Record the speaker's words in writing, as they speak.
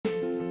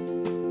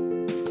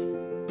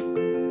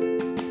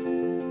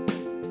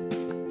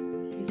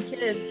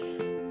kids.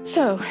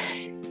 So,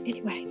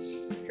 anyway.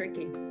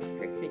 Trixie.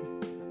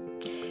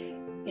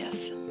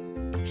 Yes.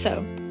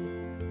 So,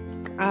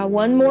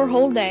 one more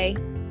whole day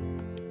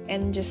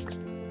and just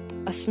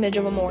a smidge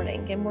of a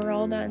morning, and we're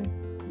all done.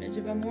 Smidge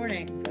of a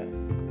morning. So.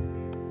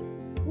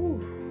 Whew.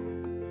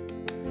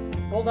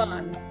 Hold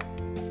on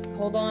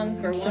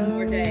for one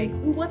more day.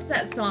 Ooh, what's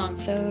that song?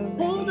 So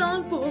hold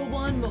on for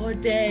one more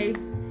day.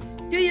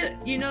 Do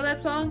you know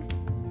that song?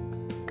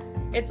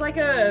 It's like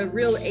a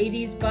real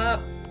 80s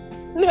bop.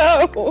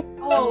 No.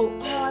 Oh,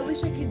 I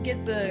wish I could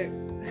get the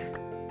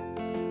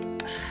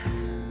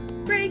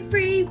break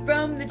free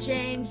from the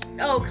change.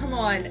 Oh, come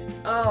on.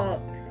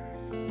 Oh.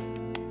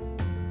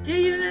 Do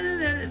you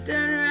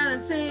turn around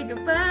and say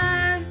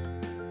goodbye?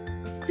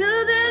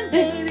 Till then,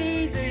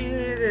 baby,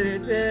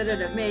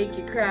 to make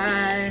you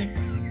cry.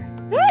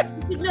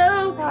 You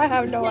know, I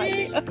have no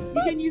idea.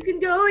 You can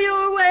go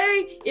your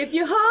way if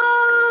you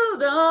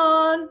hold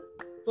on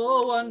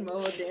for one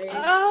more day.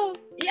 Oh.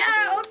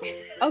 Yeah.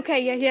 Okay.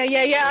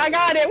 Yeah. I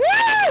got it. Woo!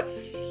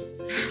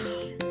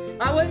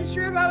 I wasn't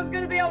sure if I was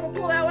going to be able to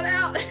pull that one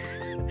out.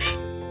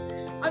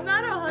 I'm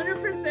not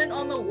 100%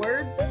 on the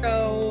words,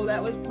 so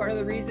that was part of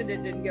the reason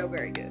it didn't go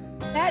very good.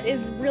 That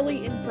is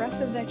really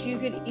impressive that you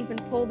could even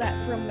pull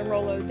that from the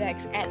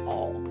Rolodex at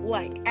all.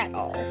 Like,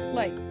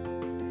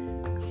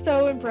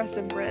 so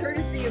impressive, Brent.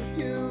 Courtesy of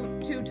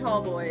two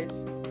tall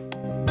boys.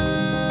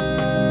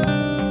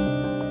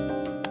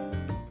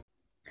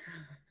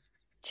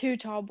 Two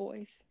tall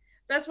boys.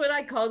 That's what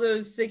I call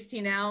those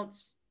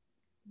 16-ounce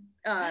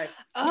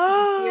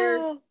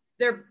Oh.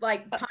 They're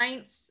like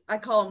pints. I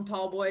call them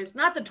tall boys.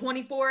 Not the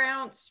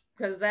 24-ounce,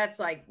 because that's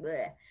like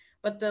bleh.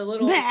 But the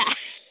little Bleh.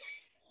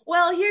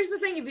 Well, here's the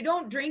thing, if you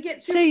don't drink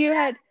it So you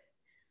had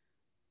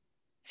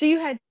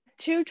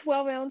two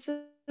 12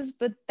 ounces,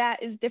 but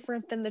that is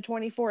different than the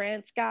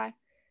 24-ounce guy.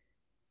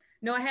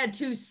 No, I had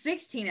two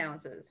 16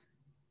 ounces.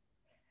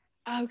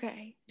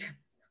 Okay.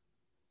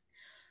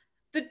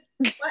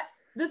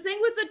 The thing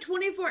with the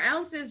 24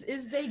 ounces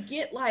is they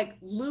get like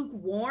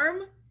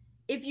lukewarm.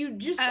 If you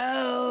just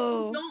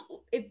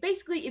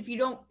if you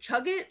don't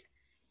chug it,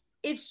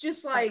 it's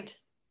just like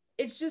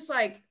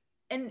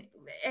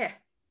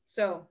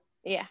so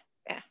yeah.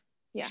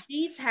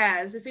 Sheetz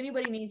has, if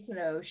anybody needs to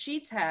know,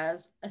 Sheetz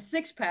has a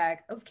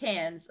 6-pack of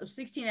cans of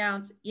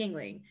 16-ounce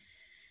Yingling,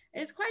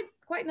 and it's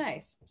quite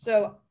nice.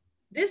 So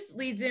this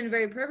leads in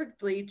very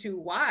perfectly to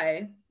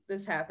why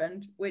this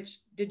happened. Which,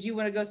 did you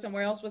want to go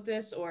somewhere else with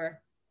this, or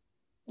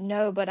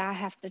no? But I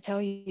have to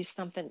tell you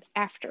something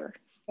after.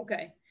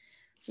 Okay.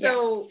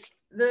 So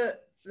the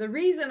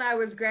reason I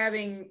was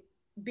grabbing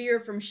beer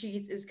from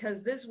Sheetz is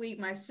because this week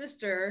my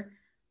sister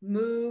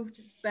moved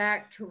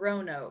back to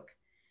Roanoke,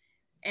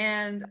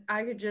 and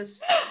I could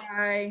just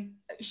try.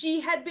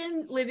 She had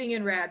been living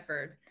in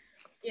Radford,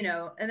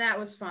 and that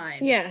was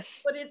fine.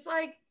 Yes. But it's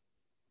like,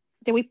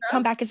 did we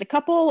come back as a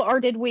couple, or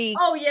did we?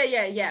 Oh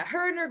yeah.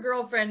 Her and her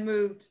girlfriend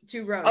moved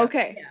to Roanoke.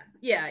 Okay.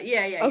 Yeah.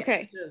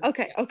 Okay. Yeah.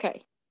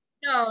 Okay.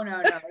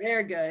 No.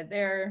 They're good.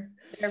 They're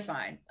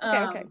fine.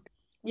 Okay.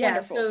 Yeah,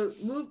 Wonderful. so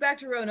moved back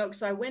to Roanoke.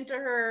 So I went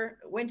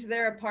to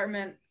their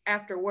apartment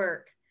after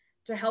work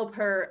to help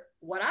her,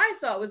 what I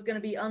thought was going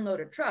to be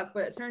unload a truck,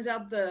 but it turns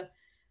out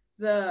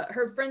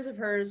her friends of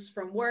hers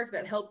from work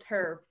that helped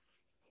her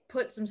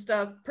put some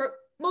stuff,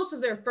 most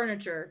of their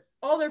furniture,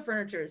 all their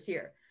furniture is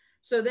here.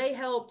 So they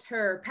helped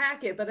her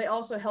pack it, but they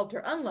also helped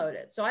her unload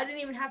it. So I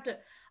didn't have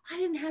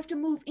to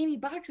move any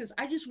boxes.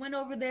 I just went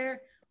over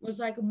there, was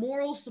like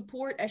moral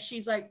support as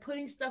she's like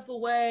putting stuff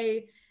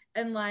away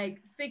and like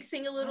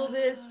fixing a little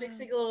this,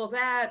 fixing a little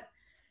that.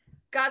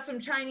 Got some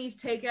Chinese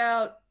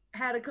takeout,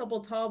 had a couple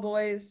tall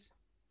boys,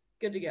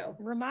 good to go.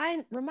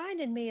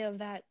 Reminded me of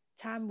that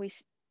time we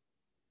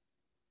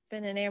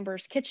spent in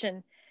Amber's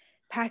kitchen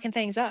packing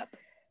things up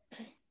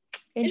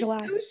in July.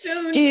 It's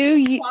too soon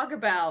to talk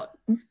about.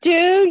 Do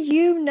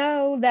you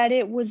know that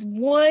it was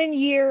 1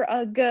 year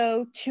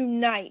ago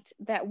tonight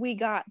that we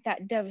got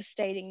that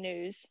devastating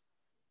news?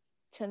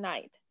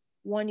 Tonight.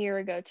 1 year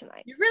ago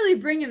tonight. You're really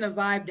bringing the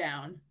vibe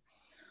down.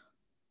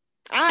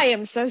 I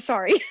am so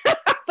sorry.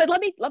 But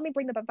let me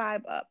bring the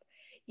vibe up.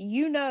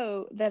 You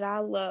know that I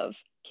love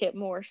Kip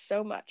Moore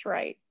so much,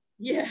 right?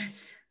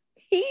 Yes.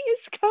 He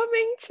is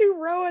coming to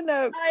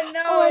Roanoke. I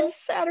know. On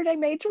Saturday,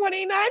 May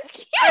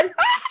 29th.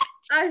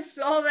 I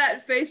saw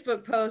that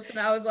Facebook post and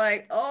I was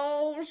like,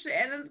 oh,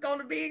 Shannon's going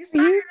to be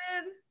excited.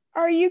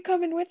 Are you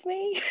coming with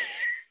me?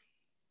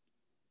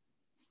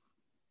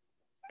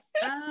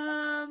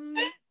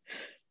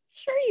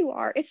 Sure you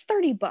are. It's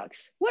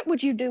 $30. What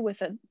would you do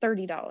with a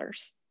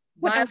 $30?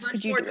 What else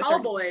could you do? Buy a bunch more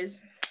tall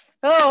boys.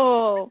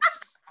 Oh,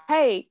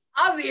 hey.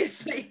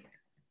 Obviously.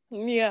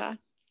 Yeah.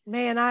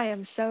 Man, I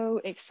am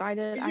so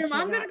excited. Is your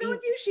mom going to go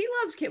with you? She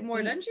loves Kip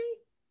Moore, doesn't she?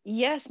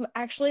 Yes.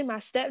 Actually, my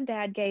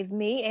stepdad gave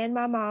me and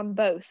my mom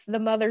both the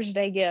Mother's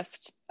Day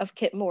gift of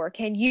Kip Moore.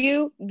 Can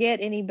you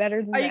get any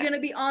better than that? Are you going to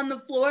be on the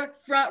floor,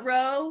 front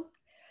row?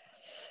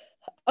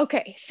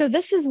 Okay. So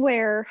this is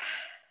where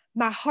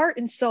my heart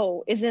and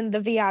soul is in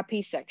the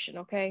VIP section,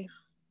 okay?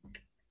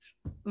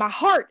 My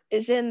heart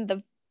is in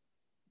the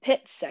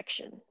pit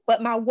section,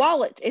 but my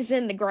wallet is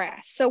in the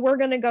grass. So we're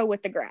going to go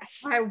with the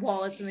grass. My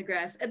wallet's in the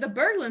grass. At the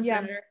Berglund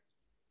Center.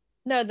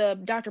 No, the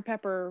Dr.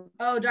 Pepper.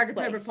 Oh, Dr.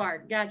 place. Pepper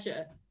Park.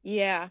 Gotcha.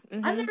 Yeah.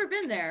 I've never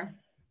been there.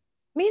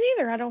 Me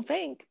neither, I don't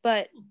think.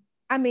 But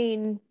I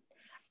mean,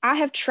 I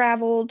have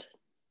traveled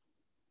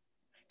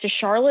to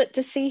Charlotte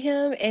to see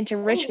him and to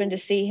Richmond to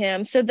see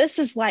him. So this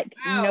is like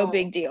no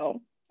big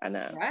deal. I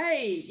know.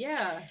 Right.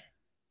 Yeah.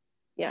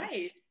 Yes.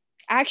 Nice.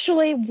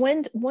 Actually,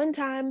 one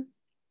time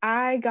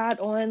I got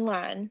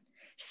online,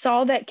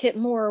 saw that Kip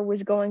Moore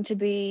was going to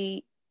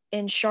be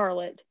in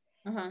Charlotte.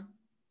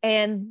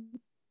 And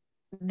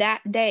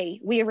that day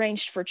we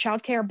arranged for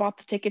childcare, bought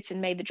the tickets, and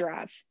made the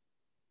drive.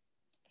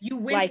 You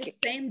went the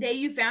same day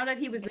you found out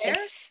he was there?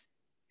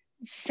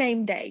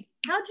 Same day.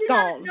 How'd you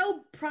not know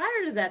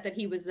prior to that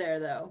he was there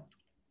though?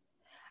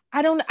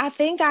 I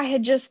think I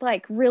had just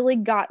like really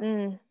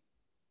gotten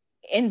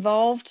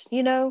involved,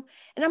 you know?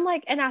 And I'm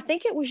like, and I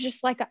think it was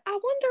just like, I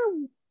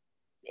wonder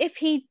if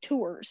he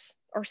tours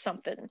or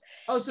something.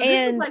 Oh, so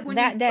this was like when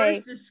you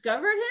first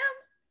discovered him?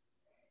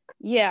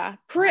 Yeah.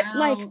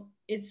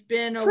 It's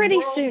been a pretty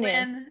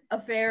whirlwind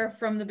affair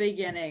from the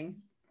beginning.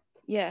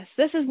 Yes.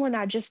 This is when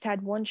I just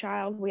had one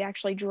child. We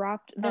actually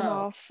dropped them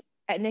off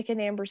at Nick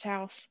and Amber's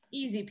house.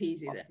 Easy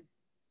peasy then.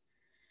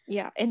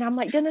 Yeah. And I'm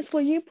like, Dennis,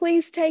 will you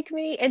please take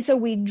me? And so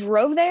we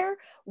drove there,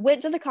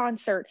 went to the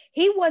concert.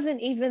 He wasn't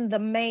even the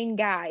main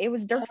guy. It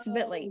was Dierks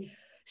Bentley.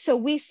 So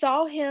we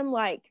saw him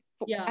like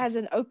as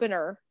an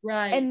opener.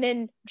 Right. And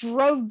then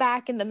drove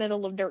back in the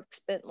middle of Dierks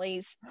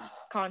Bentley's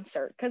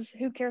concert. Because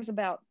who cares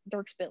about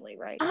Dierks Bentley,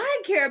 right?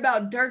 I care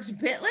about Dierks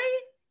Bentley.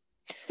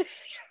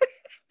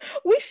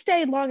 We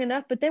stayed long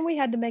enough, but then we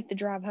had to make the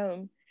drive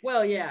home.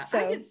 Well, yeah. So,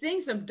 I could sing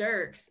some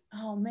Dierks.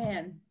 Oh,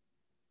 man.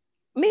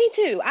 Me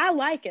too. I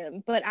like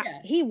him, but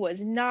he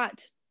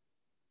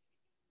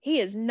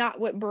is not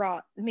what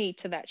brought me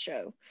to that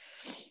show.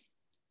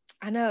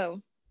 I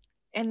know.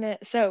 And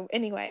so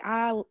anyway,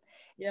 I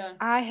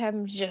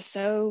am just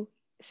so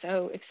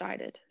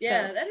excited.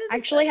 Yeah, so that is I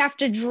actually have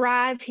to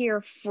drive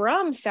here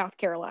from South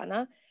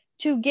Carolina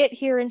to get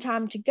here in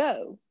time to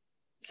go.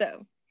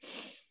 So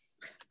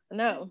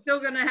no. Still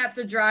gonna have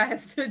to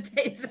drive the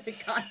day of the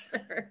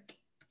concert.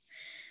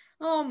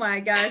 Oh my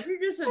gosh,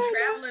 you're just a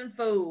traveling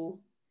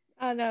fool.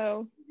 I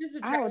know. Just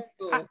a traveling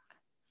fool.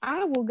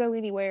 I will go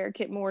anywhere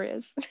Kip Moore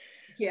is.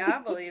 Yeah,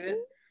 I believe it.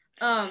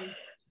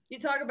 You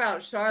talk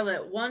about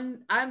Charlotte.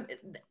 I'm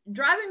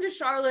driving to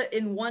Charlotte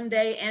in one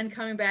day and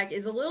coming back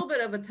is a little bit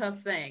of a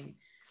tough thing.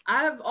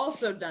 I've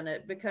also done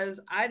it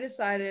because I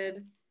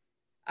decided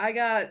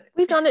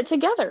We've done it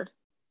together.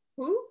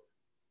 Who?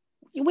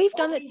 We've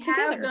done it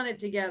together. We have done it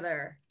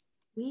together.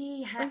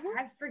 We have.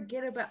 I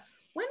forget about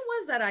when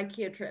was that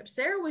IKEA trip?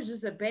 Sarah was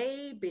just a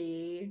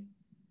baby.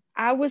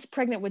 I was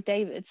pregnant with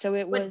David, so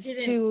it was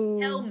to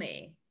tell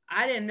me.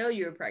 I didn't know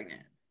you were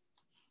pregnant.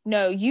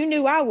 No, you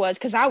knew I was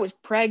because I was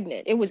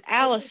pregnant. It was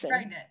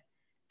Allison.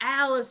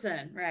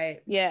 Allison,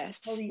 right?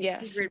 Yes. All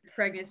these secret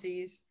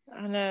pregnancies.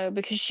 I know,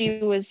 because she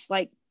was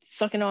like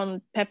sucking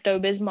on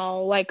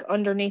Pepto-Bismol like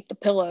underneath the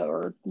pillow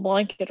or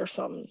blanket or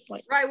something.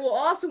 Like right. Well,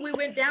 also we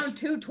went down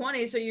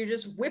 220, so you're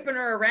just whipping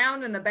her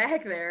around in the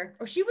back there.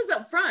 Or she was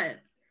up front.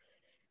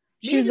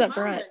 She was up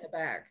front in the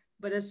back,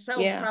 but it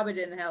probably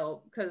didn't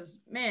help because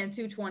man,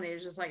 220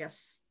 is just like a.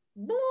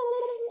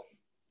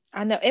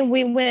 I know, and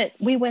we went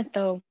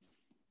the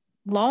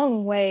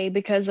long way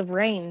because of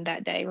rain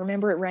that day.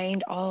 Remember, it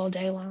rained all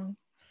day long.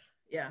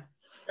 Yeah.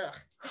 Ugh.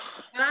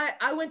 And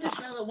I went to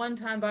Charlotte one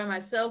time by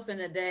myself in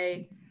a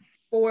day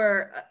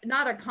for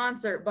not a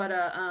concert, but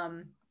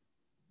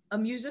a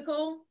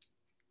musical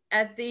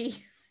at the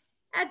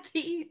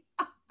the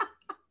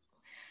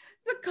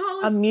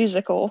Coliseum. A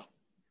musical.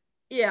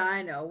 Yeah,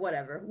 I know.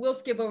 Whatever. We'll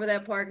skip over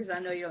that part because I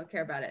know you don't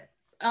care about it.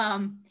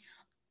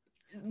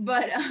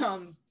 But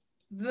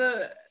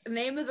the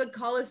name of the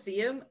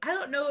Coliseum, I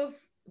don't know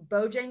if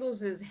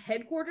Bojangles is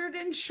headquartered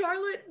in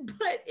Charlotte,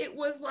 but it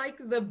was like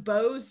the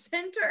Bow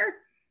Center.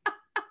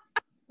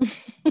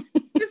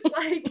 It's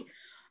like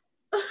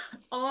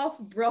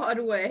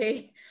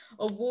off-Broadway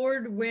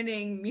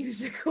award-winning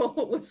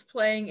musical was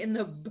playing in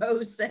the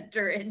Bow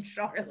Center in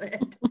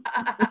Charlotte.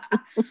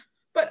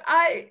 But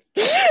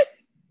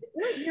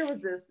what year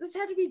was this? This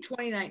had to be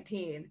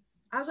 2019.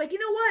 I was like, you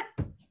know what?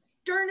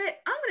 Darn it,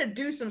 I'm going to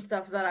do some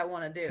stuff that I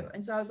want to do.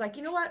 And so I was like,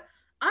 you know what?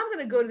 I'm going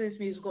to go to this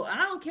musical, and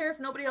I don't care if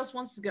nobody else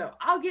wants to go.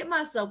 I'll get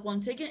myself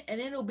one ticket,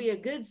 and it'll be a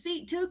good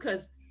seat, too,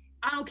 because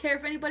I don't care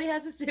if anybody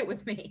has to sit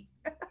with me.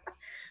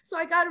 So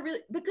I got to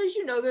really, because,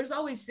 you know, there's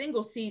always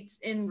single seats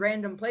in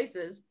random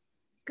places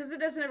because it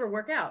doesn't ever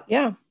work out.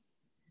 Yeah.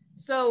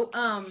 So,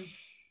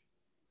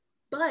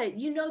 but,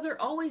 you know,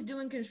 they're always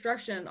doing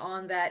construction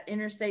on that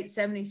Interstate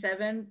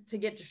 77 to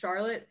get to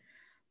Charlotte.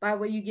 By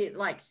what you get,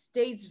 like,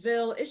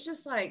 Statesville, it's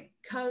just, like,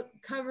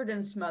 covered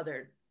and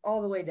smothered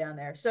all the way down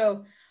there.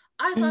 So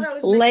I thought I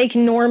was Lake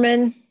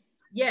Norman.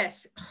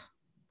 Yes.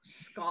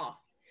 Scoff.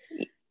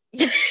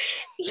 So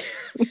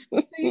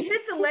you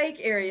hit the lake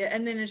area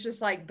and then it's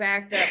just like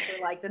backed up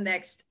for like the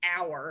next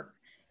hour.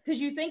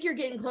 because you think you're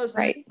getting close,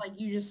 and then, like,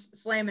 you just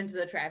slam into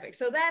the traffic.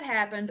 So that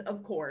happened,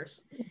 of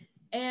course.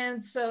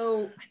 And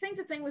so I think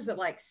the thing was at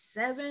like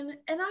 7,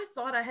 and I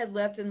thought I had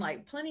left in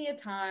like plenty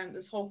of time,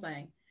 this whole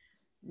thing.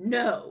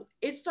 No,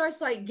 it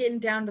starts like getting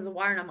down to the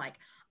wire, and I'm like,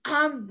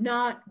 I'm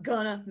not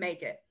gonna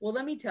make it. Well,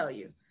 let me tell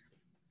you.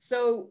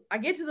 So I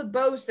get to the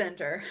Bow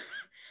Center,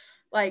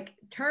 like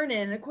turn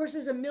in. Of course,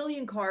 there's a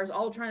million cars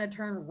all trying to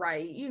turn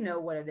right. You know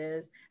what it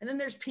is. And then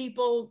there's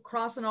people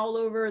crossing all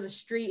over the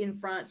street in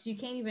front, so you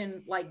can't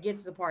even like get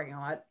to the parking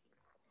lot.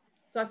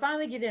 So I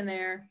finally get in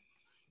there.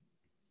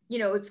 You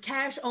know, it's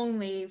cash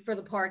only for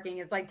the parking.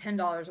 It's like $10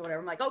 or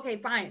whatever. I'm like, okay,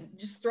 fine.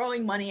 Just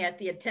throwing money at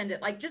the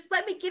attendant. Like, just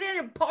let me get in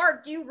and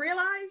park. You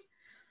realize?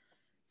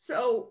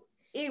 So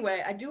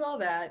anyway, I do all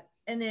that.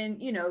 And then,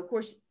 you know, of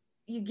course,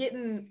 you get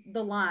in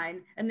the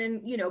line, and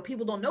then, you know,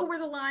 people don't know where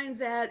the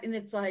line's at. And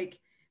it's like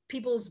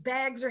people's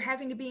bags are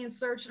having to be in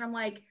search. And I'm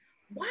like,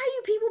 why are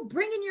you people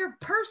bringing your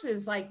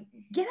purses? Like,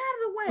 get out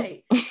of the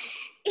way.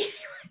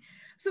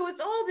 So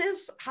it's all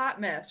this hot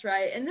mess,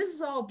 right? And this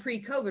is all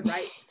pre-COVID,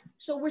 right?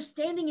 So we're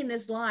standing in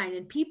this line,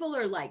 and people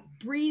are like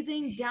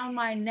breathing down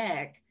my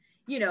neck.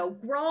 You know,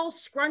 we're all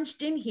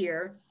scrunched in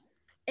here.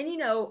 And, you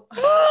know,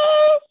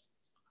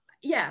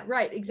 yeah,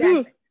 right,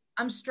 exactly.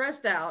 I'm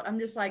stressed out. I'm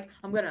just like,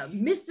 I'm going to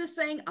miss this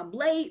thing. I'm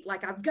late.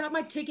 Like, I've got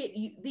my ticket.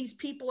 These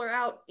people are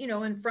out, you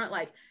know, in front,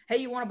 like, hey,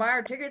 you want to buy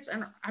our tickets?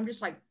 And I'm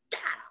just like,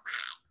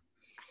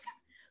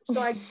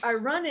 so I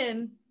run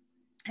in,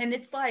 and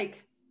it's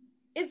like,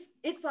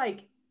 it's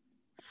like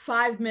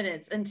 5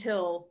 minutes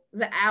until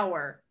the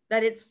hour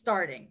that it's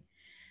starting.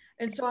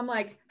 And so I'm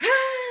like,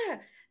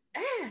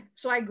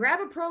 So I grab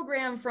a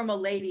program from a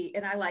lady,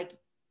 and I like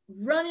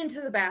run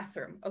into the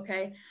bathroom.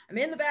 Okay. I'm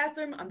in the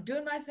bathroom. I'm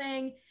doing my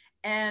thing.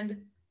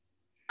 And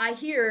I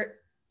hear,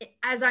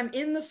 as I'm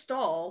in the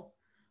stall,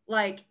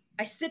 like,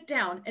 I sit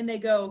down, and they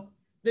go,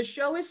 the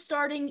show is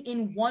starting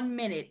in 1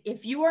 minute.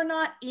 If you are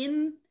not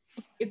in,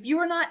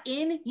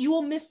 you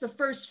will miss the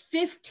first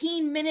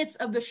 15 minutes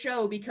of the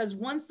show, because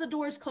once the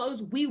doors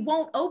close, we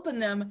won't open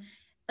them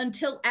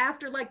until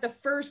after like the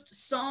first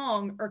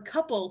song or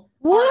couple.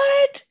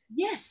 What?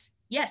 Yes,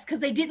 because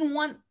they didn't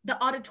want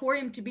the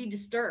auditorium to be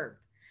disturbed.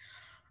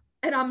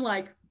 And I'm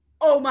like,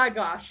 oh my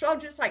gosh. So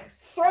I'm just like,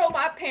 throw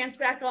my pants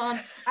back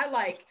on. I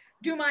like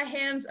do my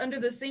hands under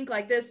the sink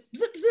like this,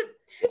 zip, zip,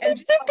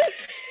 and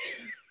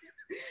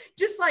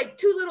just like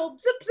two little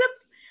zip, zip.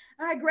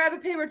 I grab a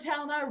paper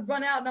towel, and I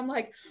run out, and I'm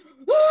like,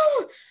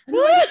 oh, and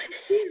then like,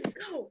 here we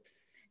go.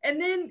 And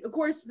then, of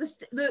course,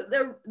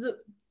 the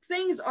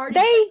things already.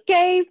 They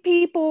gave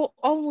people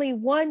only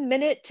 1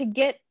 minute to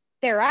get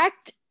their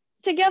act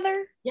together.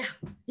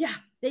 Yeah,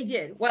 they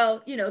did.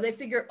 Well, you know, they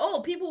figure,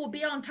 oh, people will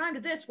be on time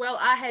to this. Well,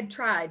 I had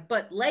tried,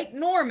 but Lake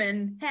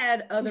Norman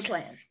had other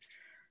plans.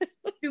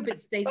 Stupid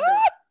statesman.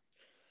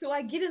 So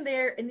I get in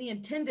there, and the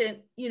attendant,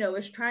 you know,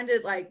 is trying to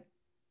like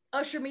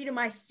usher me to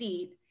my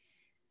seat.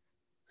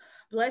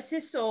 Bless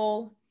his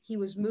soul. He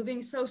was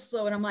moving so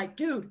slow, and I'm like,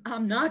 dude,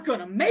 I'm not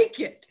gonna make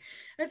it.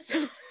 And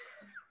so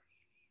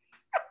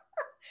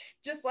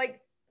just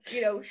like, you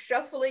know,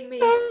 shuffling me.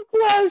 So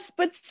close,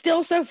 but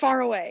still so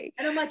far away.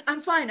 And I'm like, I'm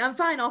fine. I'll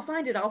find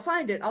it.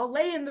 I'll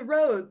lay in the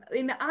road,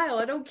 in the aisle.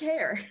 I don't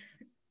care.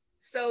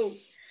 So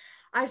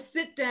I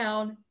sit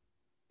down,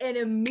 and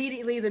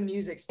immediately the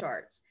music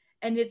starts.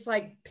 And it's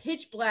like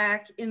pitch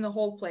black in the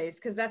whole place,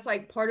 because that's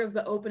like part of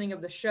the opening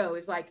of the show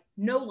is like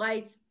no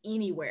lights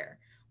anywhere,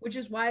 which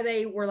is why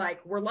they were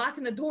like, we're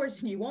locking the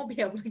doors and you won't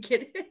be able to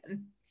get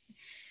in.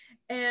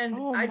 And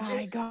oh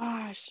my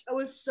gosh, I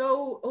was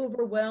so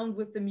overwhelmed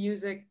with the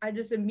music. I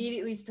just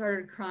immediately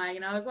started crying,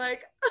 and I was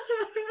like,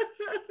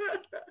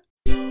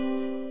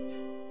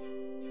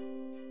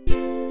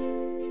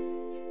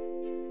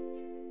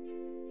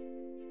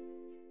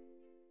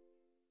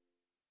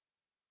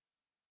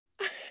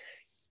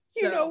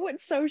 you know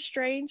what's so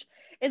strange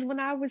is when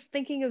I was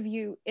thinking of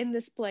you in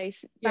this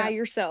place by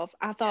yourself,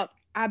 I thought,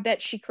 I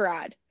bet she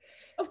cried.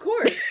 Of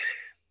course.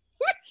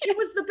 It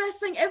was the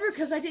best thing ever,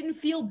 because I didn't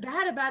feel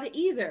bad about it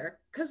either,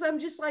 because I'm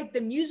just like, the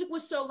music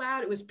was so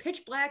loud, it was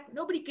pitch black,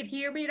 nobody could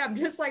hear me, and I'm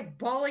just like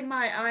bawling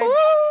my eyes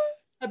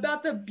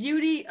about the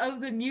beauty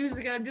of the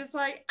music, and I'm just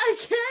like, I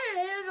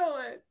can't handle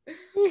it.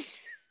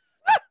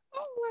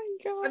 Oh my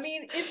god. I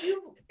mean,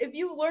 if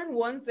you've learned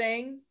one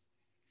thing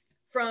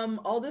from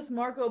all this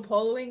Marco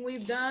Poloing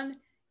we've done,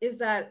 is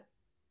that,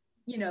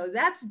 you know,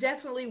 that's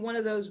definitely one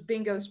of those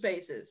bingo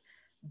spaces.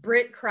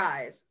 Brit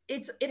cries.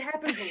 It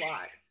happens a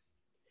lot.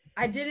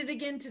 I did it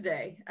again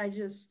today.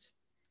 It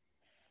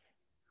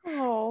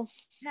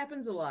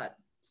happens a lot.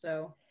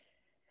 So,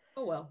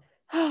 oh well.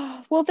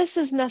 Well, this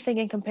is nothing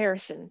in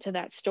comparison to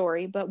that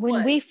story, but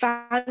when we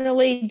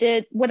finally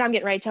did what I'm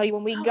getting ready to tell you,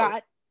 when we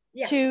got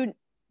to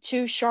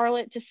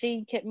Charlotte to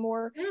see Kit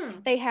Moore,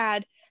 they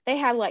had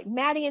like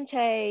Maddie and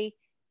Tay,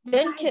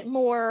 then Kit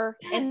Moore,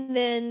 and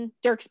then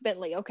Dierks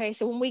Bentley. Okay,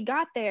 so when we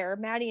got there,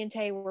 Maddie and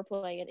Tay were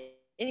playing.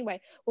 Anyway,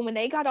 when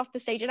they got off the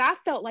stage, and I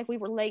felt like we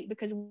were late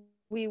because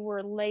we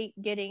were late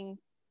getting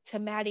to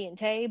Maddie and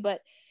Tay, but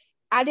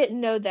I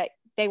didn't know that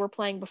they were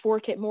playing before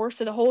Kit Moore.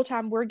 So the whole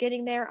time we're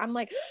getting there, I'm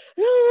like,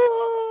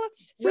 ah!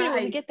 So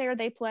anyway, we get there,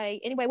 they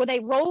play. Anyway, well, they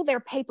roll their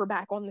paper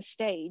back on the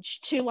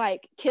stage to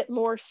like Kit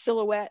Moore's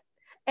silhouette.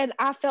 And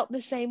I felt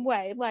the same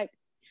way. Like,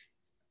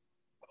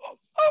 oh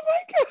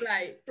my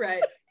God.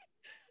 Right.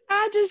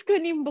 I just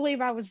couldn't even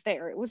believe I was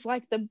there. It was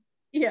like the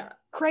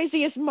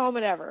craziest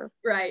moment ever.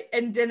 Right.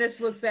 And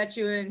Dennis looks at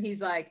you and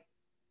he's like,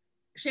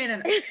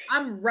 Shannon,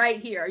 I'm right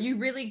here. Are you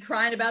really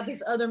crying about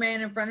this other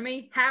man in front of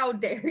me? How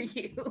dare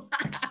you?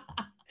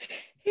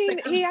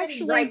 he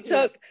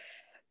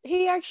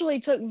actually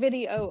took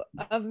video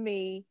of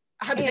me,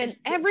 and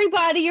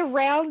everybody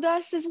around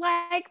us is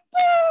like,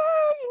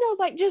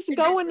 like just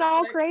going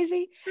all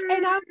crazy,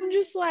 and I'm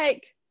just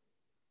like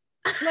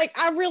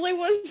I really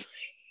was.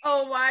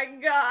 Oh my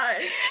God!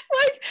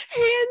 Like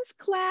hands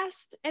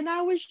clasped, and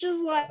I was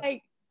just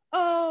like,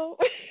 oh.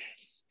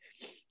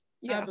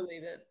 Yeah. I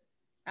believe it.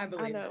 I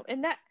know.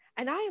 And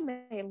I am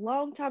a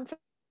long time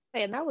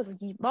fan. That was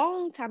a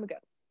long time ago.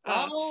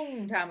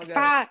 Long time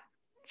ago.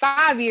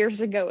 5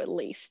 years ago at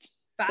least.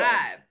 5. So,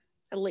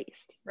 at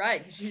least.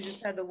 Right, because you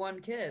just had the one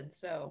kid,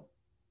 so.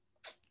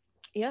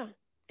 Yeah.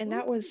 And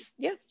that was,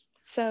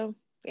 So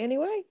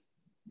anyway.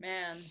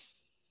 Man.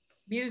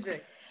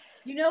 Music.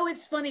 You know,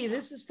 it's funny.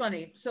 This is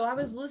funny. So I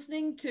was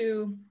listening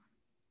to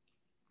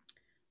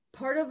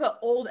part of an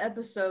old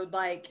episode,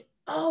 like,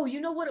 oh, you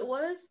know what it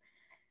was?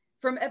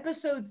 From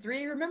episode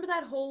 3. Remember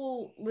that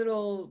whole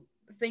little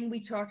thing we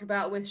talked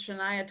about with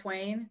Shania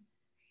Twain?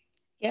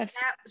 Yes.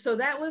 So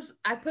that was,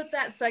 I put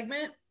that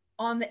segment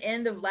on the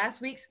end of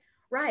last week's,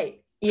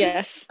 right.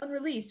 Yes.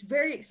 Unreleased.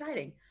 Very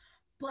exciting.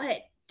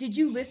 But did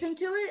you listen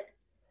to it?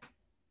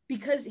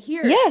 Because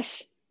here.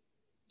 Yes.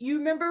 You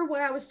remember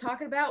what I was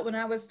talking about when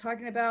I was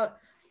talking about,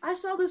 I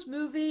saw this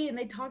movie and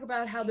they talk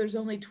about how there's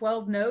only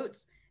 12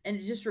 notes and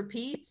it just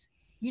repeats.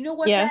 You know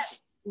what that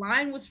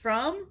line was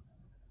from?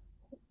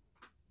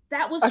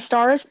 That was A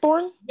Star is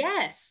Born?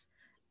 Yes.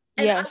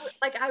 And yes.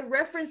 I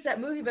referenced that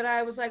movie, but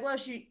I was like, well,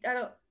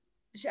 I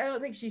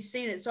don't think she's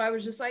seen it. So I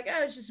was just like,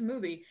 oh, it's just a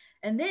movie.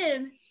 And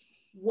then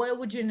what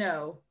would you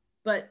know?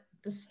 But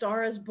The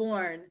Star is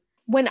Born.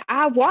 When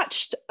I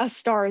watched A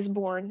Star is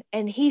Born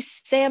and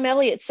Sam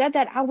Elliott said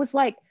that, I was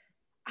like,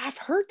 I've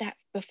heard that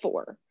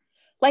before.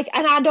 Like,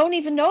 and I don't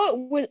even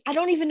know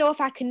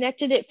if I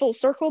connected it full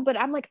circle, but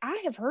I'm like,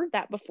 I have heard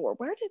that before.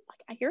 Where did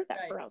I hear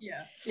that from?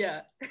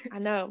 Yeah. I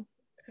know.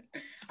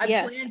 I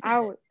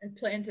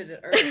planted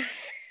it early.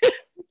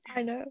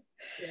 I know.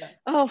 Yeah.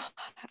 Oh,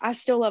 I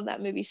still love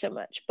that movie so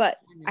much, but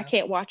I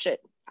can't watch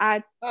it.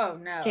 I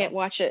can't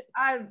watch it.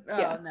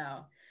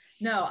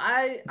 No,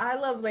 I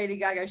love Lady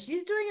Gaga.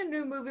 She's doing a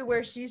new movie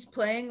where she's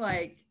playing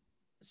like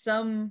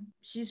some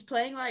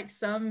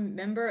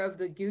member of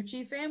the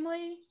Gucci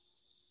family.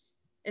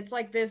 It's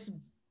like this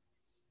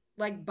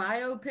like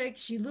biopic.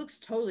 She looks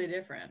totally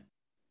different.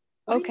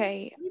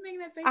 Okay. What are you making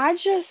that face?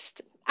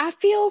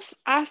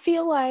 I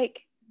feel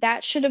like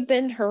that should have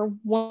been her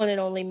one and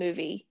only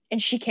movie,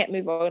 and she can't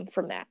move on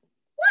from that.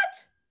 What?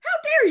 How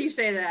dare you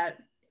say that?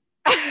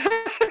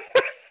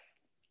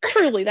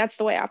 Truly, that's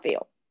the way I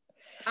feel.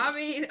 I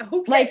mean,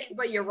 okay,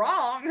 but you're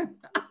wrong.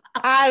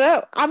 I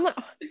know.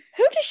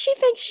 Who does she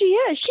think she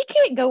is? She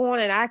can't go on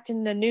and act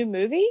in a new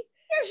movie.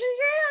 Yes, she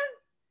can.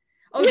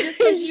 Oh, just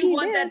because you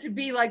want that to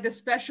be like the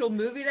special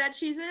movie that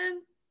she's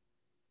in?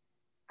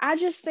 I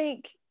just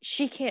think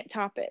she can't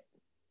top it.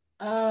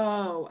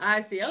 Oh,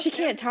 I see. Okay. She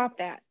can't top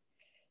that.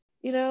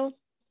 You know?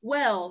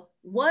 Well,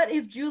 what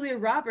if Julia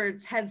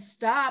Roberts had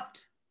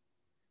stopped?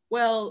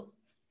 Well,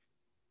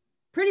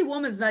 Pretty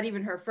Woman's not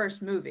even her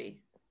first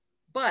movie.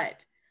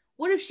 But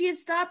what if she had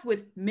stopped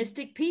with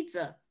Mystic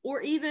Pizza?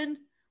 Or even,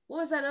 what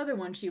was that other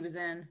one she was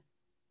in?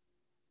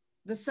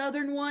 The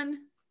Southern one?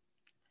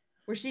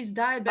 Where she's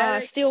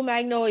diabetic? Steel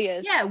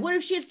Magnolias. Yeah, what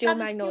if she had stopped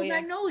with Steel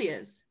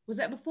Magnolias? Was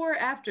that before or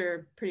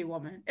after Pretty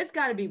Woman? It's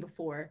got to be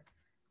before.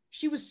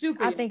 She was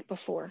super young. I think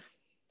before.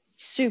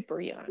 Super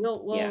young.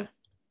 Well,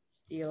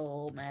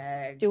 Steel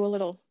Mag. Do a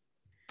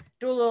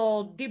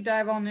little deep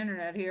dive on the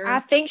internet here. I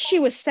think she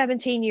was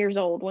 17 years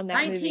old when that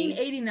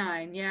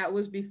 1989. Movie. Yeah, it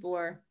was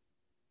before.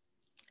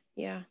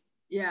 Yeah.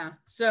 Yeah.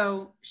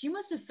 So she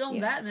must have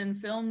filmed that and then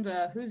filmed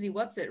Who's He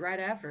What's It right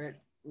after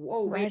it.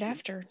 Whoa. Right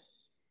after.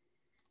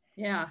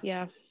 Yeah.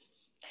 Yeah.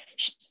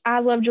 I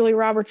love Julia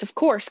Roberts, of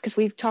course, because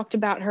we've talked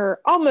about her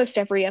almost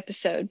every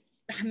episode.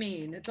 I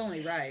mean, it's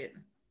only right.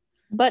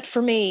 But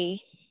for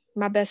me,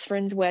 My Best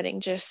Friend's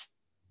Wedding just,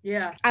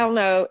 I don't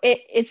know.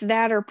 It's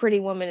that or Pretty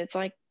Woman. It's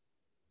like,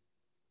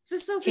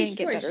 it's a Sophie's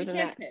choice. She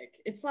can't pick.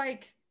 It's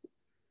like,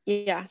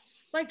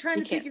 like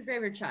trying to pick your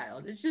favorite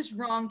child. It's just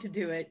wrong to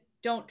do it.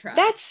 Don't try.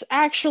 That's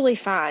actually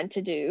fine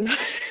to do.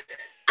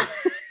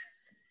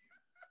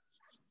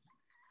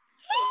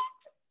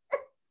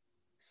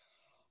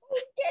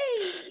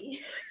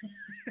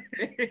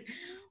 Okay.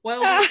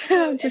 Well,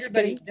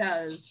 everybody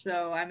does.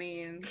 So, I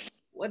mean,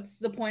 what's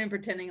the point of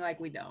pretending like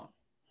we don't?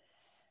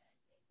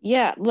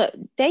 Yeah, look,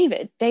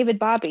 David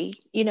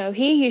Bobby,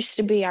 he used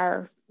to be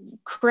our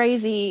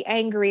crazy,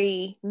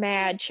 angry,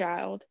 mad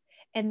child.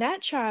 And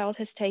that child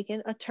has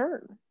taken a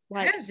turn.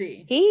 Like, has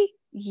he?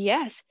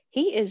 Yes,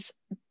 he is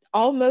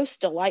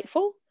almost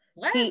delightful.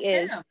 Bless he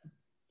is him.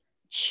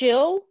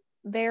 Chill,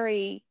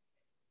 very,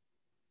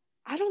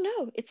 I don't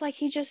know. It's like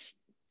he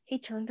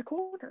turned the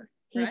corner.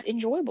 He's Right.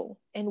 enjoyable,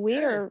 and we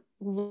Good. are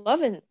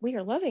loving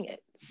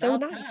it. So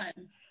About nice.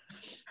 time.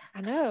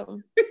 I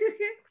know.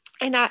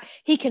 And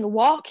he can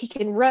walk, he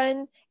can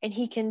run, and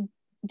he can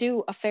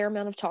do a fair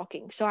amount of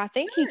talking. So I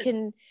think he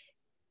can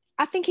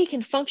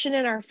function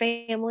in our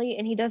family,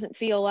 and he doesn't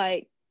feel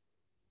like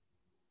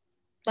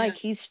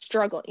he's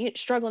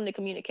struggling to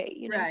communicate,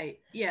 you know? Right.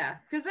 Yeah.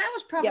 Because that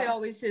was probably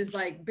always his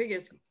like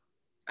biggest.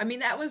 I mean,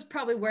 that was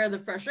probably where the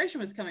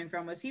frustration was coming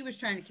from. Was he was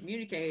trying to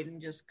communicate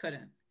and just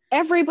couldn't.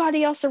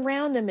 Everybody else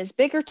around him is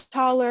bigger,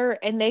 taller,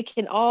 and they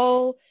can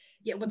all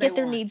get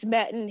their needs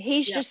met, and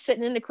he's just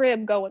sitting in the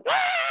crib going,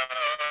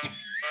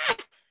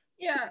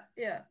 yeah.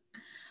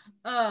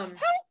 Help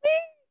me.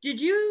 Did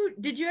you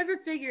ever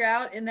figure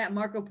out in that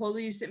Marco Polo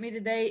you sent me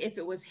today if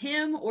it was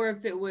him or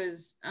if it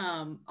was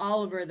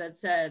Oliver that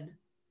said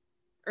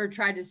or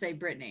tried to say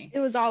Brittany? It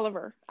was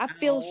Oliver. I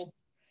feel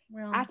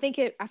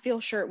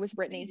sure it was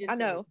Brittany. I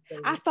know.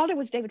 I thought it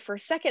was David for a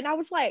second. I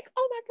was like,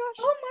 oh my gosh.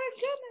 Oh my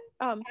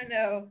goodness. I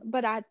know.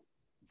 But I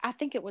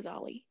think it was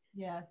Ollie.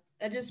 Yeah.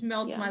 That just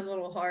melts my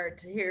little heart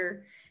to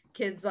hear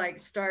kids like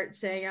start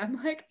saying, I'm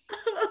like,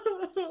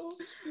 oh,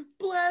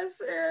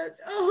 bless it.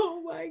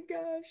 Oh my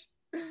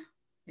gosh.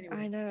 Anyway,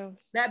 I know.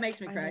 That makes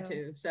me cry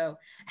too. So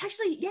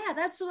actually, yeah,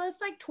 that's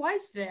like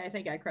twice today. I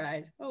think I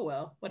cried. Oh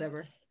well,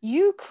 whatever.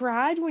 You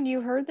cried when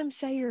you heard them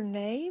say your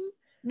name?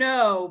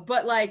 No,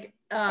 but like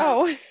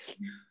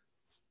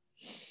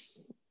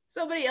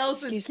somebody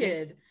else's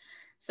kid.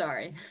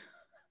 Sorry.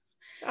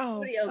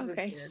 Somebody else's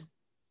kid.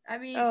 I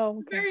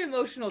mean, very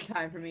emotional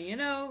time for me, you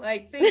know,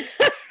 like things.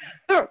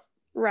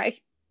 Right.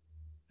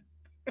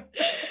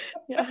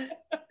 Yeah.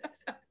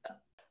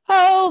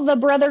 Oh, the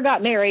brother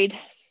got married.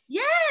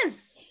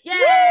 Yes!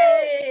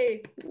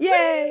 Yay!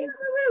 Yay! Woo,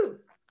 woo, woo.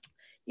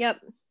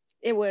 Yep.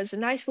 It was a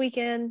nice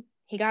weekend.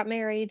 He got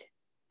married.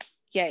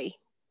 Yay.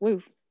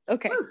 Woo.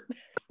 Okay.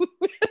 Woo.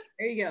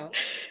 There you go.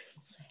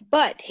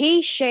 But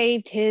he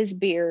shaved his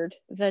beard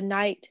the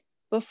night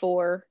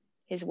before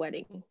his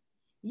wedding.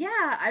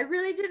 Yeah, I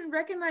really didn't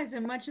recognize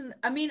him much.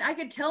 I mean, I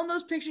could tell in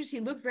those pictures he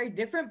looked very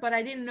different, but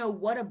I didn't know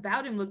what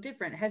about him looked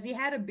different. Has he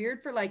had a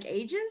beard for like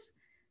ages?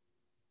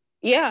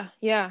 Yeah.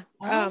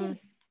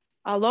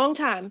 A long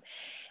time.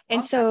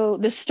 And so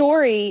the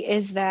story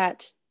is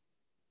that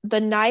the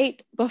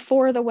night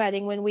before the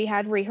wedding, when we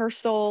had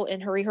rehearsal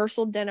and her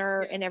rehearsal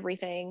dinner and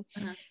everything,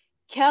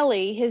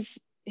 Kelly,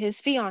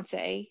 his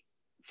fiance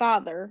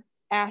father,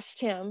 asked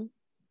him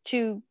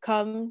to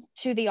come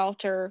to the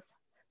altar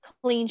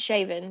clean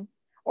shaven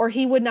or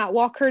he would not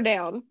walk her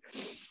down.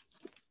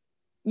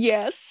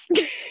 Yes.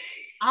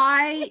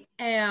 I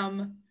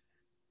am.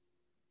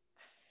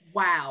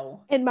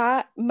 Wow. And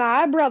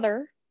my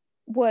brother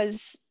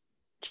was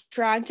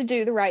trying to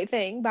do the right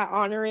thing by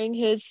honoring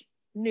his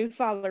new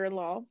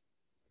father-in-law.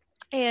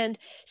 And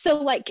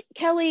so like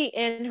Kelly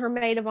and her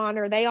maid of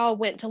honor, they all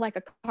went to like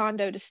a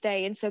condo to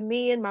stay. And so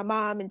me and my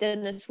mom and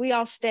Dennis, we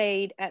all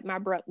stayed at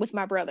with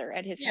my brother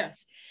at his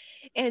house.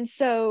 And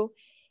so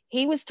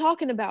he was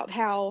talking about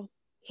how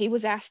he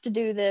was asked to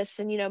do this.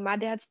 And, you know, my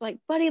dad's like,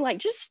 buddy, like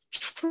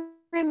just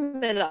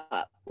trim it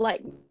up.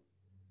 Like,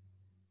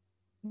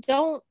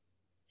 don't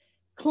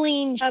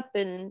clean up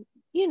and,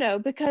 you know,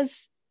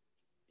 because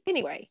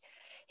anyway,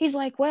 he's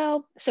like,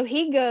 well, so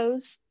he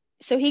gets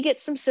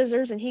some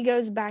scissors and he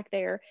goes back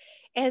there.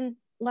 And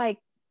like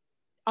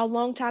a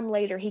long time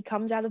later, he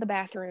comes out of the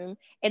bathroom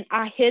and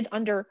I hid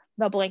under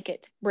the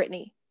blanket,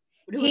 Brittany.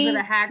 Was it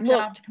a hack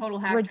job? Total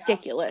hack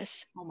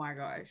ridiculous. Job? Oh my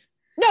gosh.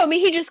 No, I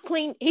mean, he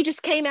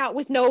just came out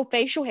with no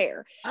facial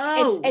hair.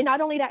 Oh. And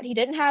not only that, he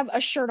didn't have a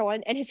shirt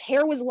on and his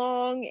hair was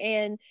long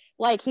and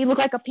like he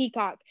looked like a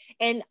peacock.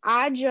 And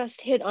I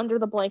just hid under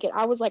the blanket.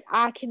 I was like,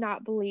 I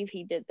cannot believe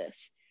he did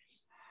this.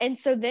 And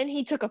so then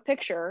he took a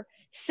picture,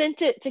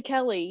 sent it to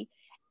Kelly,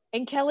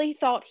 and Kelly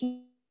thought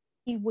he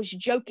was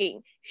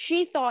joking.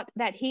 She thought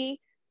that he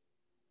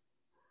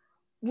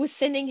was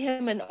sending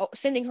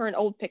her an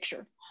old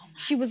picture.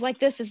 She was like,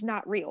 this is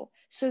not real.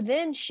 So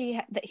then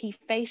he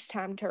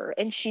FaceTimed her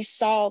and she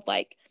saw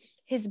like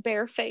his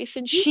bare face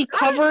and she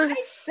covered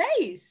his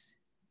face.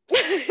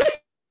 He's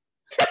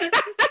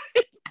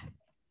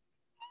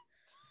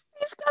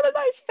got a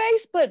nice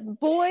face, but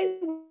boy,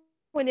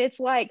 when it's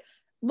like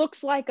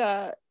looks like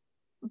a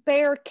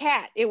bear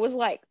cat, it was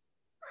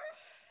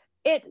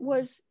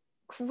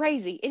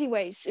crazy.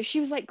 Anyways, so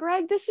she was like,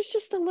 Greg, this is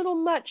just a little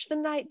much the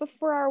night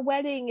before our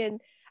wedding and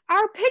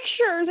our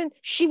pictures. And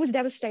she was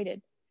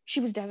devastated.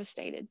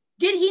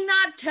 Did he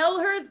not tell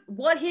her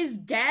what his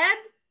dad?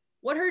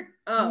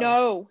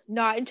 No,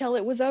 not until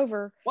it was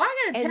over. Well,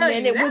 I'm gonna tell you,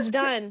 and then it was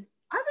done.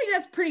 I think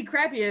that's pretty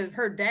crappy of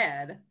her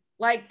dad.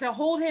 Like to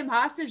hold him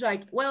hostage,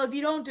 like, well, if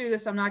you don't do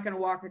this, I'm not gonna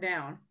walk her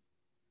down.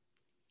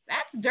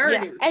 That's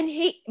dirty. Yeah. And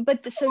she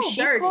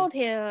called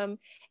him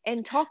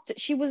and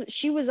she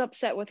was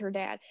upset with her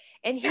dad,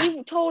 and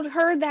he told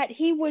her that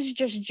he was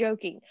just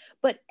joking,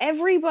 but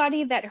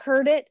everybody that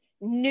heard it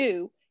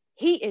knew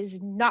he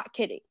is not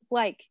kidding.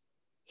 Like,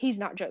 he's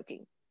not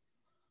joking,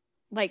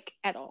 like,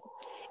 at all.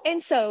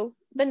 And so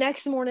the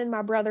next morning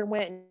my brother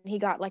went and he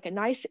got like a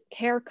nice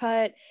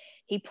haircut,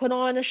 he put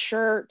on a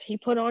shirt, he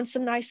put on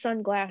some nice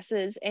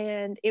sunglasses,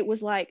 and it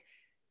was like,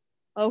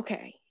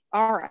 okay,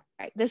 all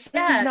right, this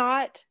isn't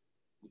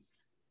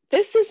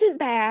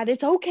bad,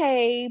 it's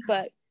okay.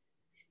 But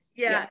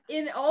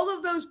in all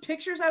of those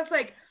pictures I was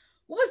like,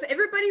 was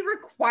everybody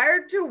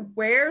required to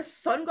wear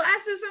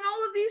sunglasses in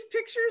all of these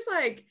pictures?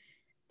 Like,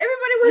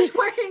 everybody was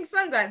wearing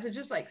sunglasses,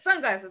 just like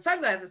sunglasses. I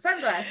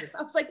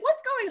was like,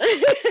 what's going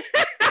on?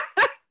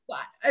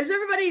 What? Is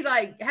everybody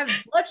like have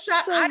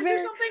bloodshot eyes or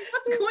something?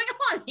 What's going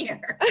on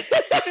here?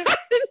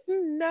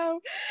 No,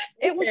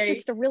 it was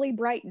just a really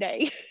bright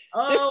day.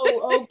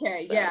 Oh,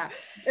 okay. So, yeah.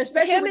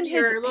 Especially when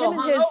you're a little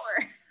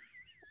hungover.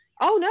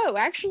 Oh no,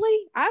 actually,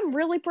 I'm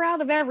really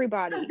proud of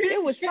everybody.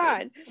 It was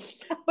fine.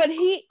 But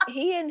he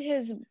and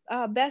his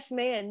best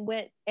man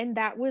went, and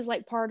that was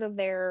like part of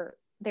their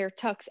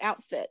tux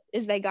outfit,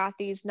 is they got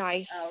these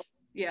nice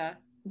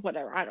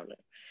whatever, I don't know.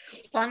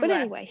 Sunglasses, but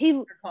anyway,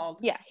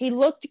 he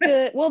looked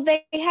good. Well,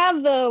 they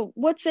have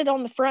what's it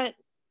on the front?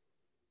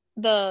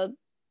 I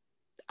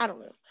don't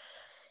know.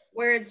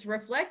 Where it's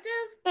reflective?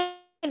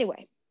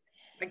 Anyway.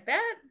 Like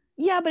that?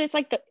 Yeah, but it's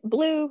like the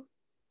blue.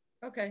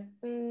 Okay.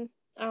 I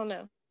don't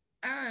know.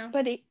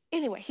 But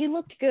anyway, he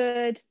looked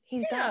good.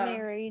 He got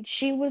married.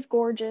 She was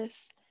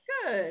gorgeous.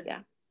 Good. Yeah.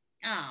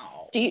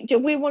 Oh. Do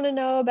we want to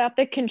know about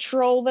the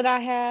control that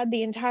I had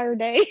the entire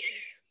day?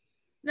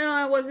 No,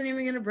 I wasn't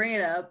even going to bring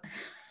it up.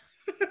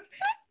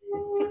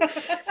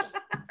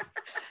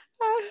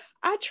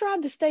 I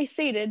tried to stay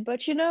seated,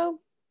 but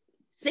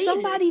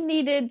somebody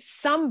needed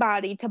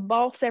somebody to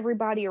boss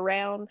everybody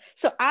around.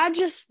 So I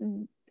was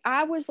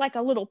like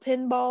a little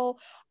pinball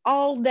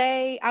all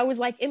day. I was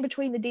like in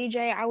between the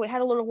DJ. I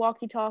had a little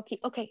walkie-talkie.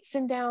 Okay,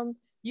 send down.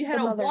 You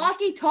had a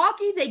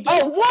walkie-talkie? They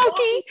gave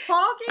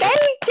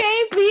They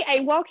gave me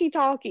a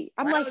walkie-talkie.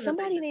 I'm like,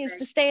 somebody needs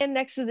to stand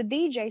next to the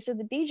DJ so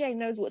the DJ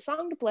knows what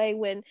song to play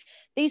when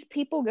these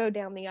people go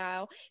down the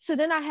aisle. So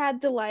then I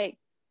had to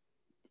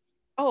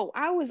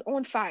I was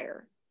on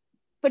fire.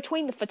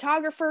 Between the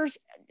photographers,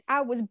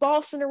 I was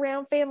bossing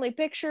around family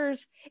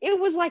pictures. It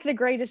was like the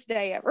greatest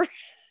day ever.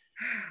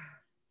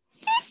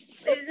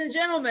 Ladies and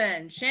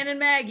gentlemen, Shannon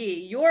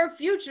Maggie, your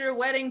future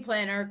wedding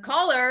planner.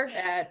 Call her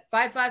at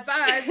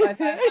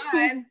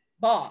 555-555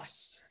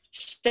 boss.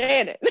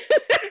 Shannon.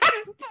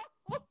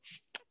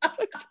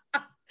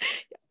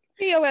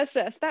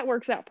 POSS, that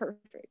works out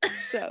perfect.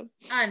 So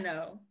I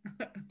know.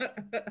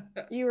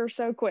 You were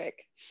so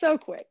quick. So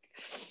quick.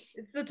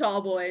 It's the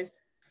tall boys.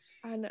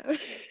 I know.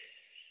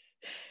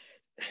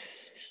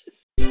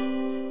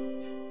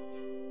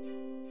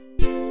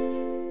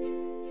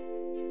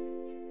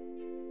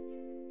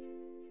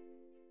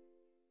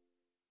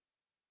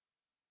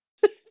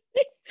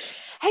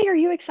 Hey, are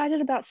you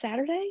excited about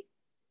Saturday?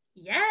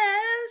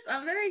 Yes,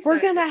 I'm very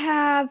excited.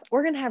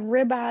 We're gonna have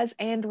ribeyes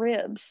and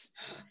ribs.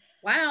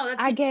 Wow, that's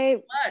much.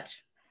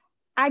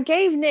 I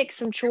gave Nick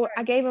some choice.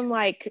 I gave him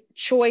like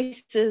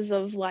choices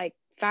of like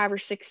 5 or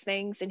 6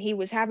 things, and he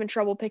was having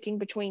trouble picking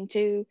between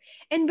 2.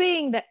 And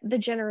being the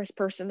generous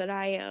person that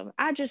I am,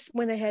 I just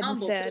went ahead and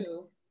said,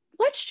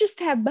 let's just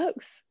have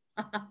both.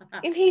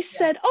 And he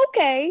said,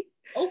 okay.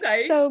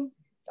 Okay. So,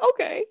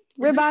 okay.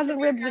 Ribeyes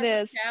and ribs it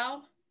is.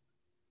 Cow?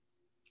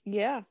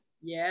 Yeah.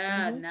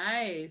 Yeah,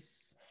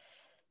 nice.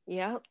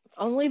 Yeah.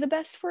 Only the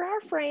best for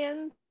our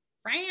friends.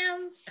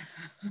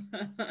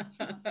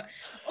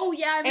 Oh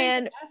yeah, I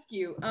meant to ask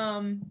you.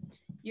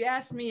 You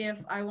asked me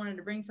if I wanted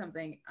to bring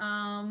something.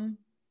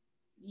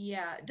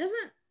 Yeah.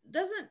 Doesn't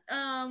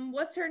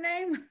what's her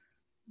name?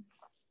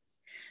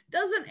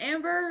 Doesn't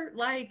Amber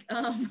like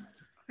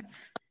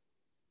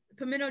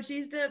pimento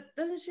cheese dip?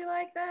 Doesn't she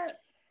like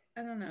that?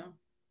 I don't know.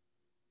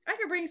 I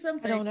could bring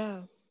something. I don't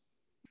know.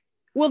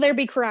 Will there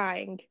be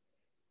crying?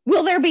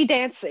 Will there be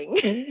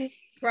dancing?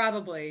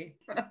 Probably.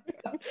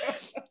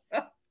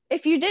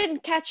 If you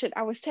didn't catch it,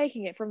 I was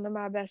taking it from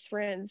my best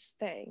friend's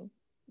thing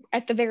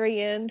at the very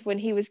end when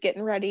he was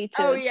getting ready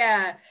to. Oh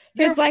yeah.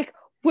 He's like,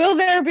 will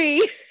there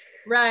be?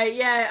 Right.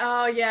 Yeah.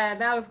 Oh yeah.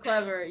 That was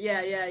clever.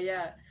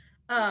 Yeah.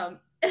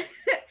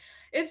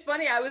 It's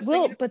funny. I was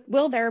thinking. But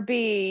will there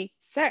be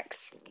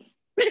sex?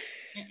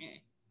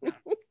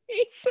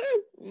 He said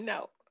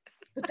no.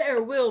 But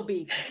there will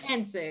be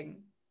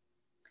dancing.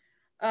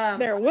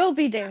 There will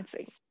be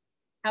dancing.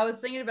 I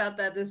was thinking about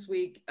that this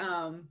week.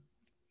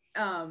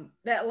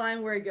 That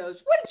line where he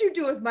goes, "What did you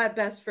do with my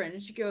best friend?"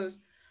 And she goes,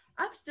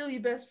 "I'm still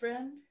your best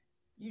friend.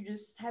 You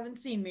just haven't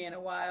seen me in a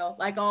while."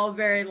 Like all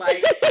very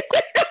like,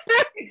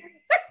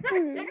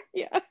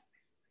 yeah,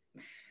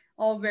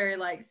 all very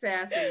like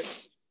sassy.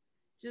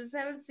 Just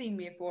haven't seen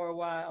me for a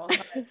while.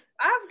 Like,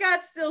 I've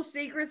got still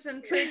secrets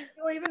and tricks you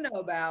don't even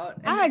know about.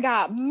 And I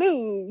got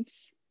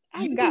moves.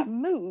 I've got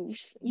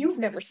moves you've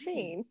never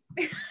seen.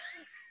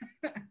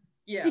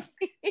 Yeah.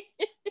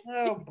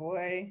 Oh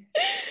boy.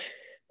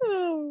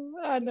 Oh,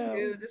 I know.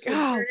 This would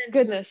turn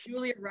into a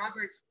Julia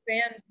Roberts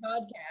fan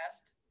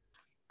podcast.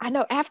 I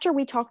know. After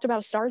we talked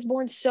about Stars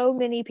Born, so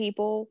many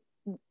people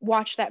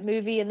watched that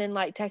movie and then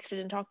like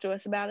texted and talked to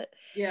us about it.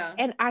 Yeah.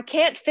 And I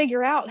can't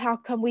figure out how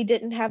come we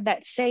didn't have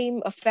that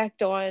same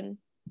effect on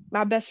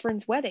My Best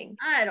Friend's Wedding.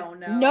 I don't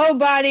know.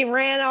 Nobody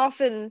ran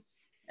off and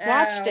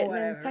watched it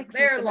whatever. and then texted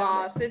their us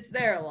loss. It. It's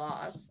their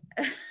loss.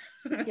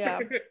 Yeah.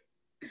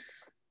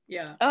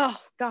 Yeah. Oh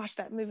gosh,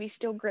 that movie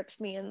still grips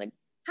me in the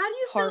How do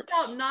you heart.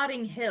 feel about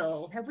Notting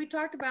Hill? Have we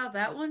talked about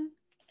that one?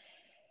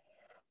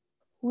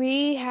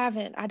 We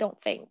haven't, I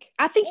don't think.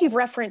 I think you've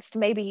referenced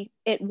maybe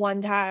it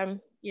one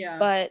time. Yeah.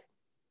 But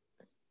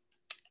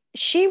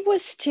she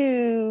was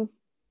too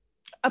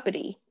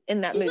uppity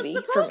in that movie. She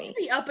was supposed to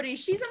be uppity.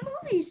 She's a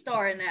movie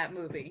star in that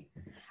movie.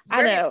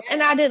 I know,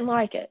 and I didn't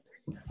like it.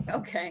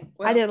 Okay.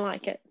 Well, I didn't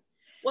like it.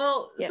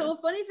 Well, yeah. So a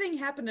funny thing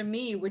happened to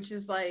me, which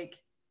is like,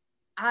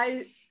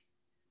 I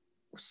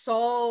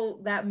saw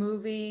that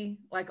movie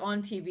like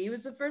on TV. It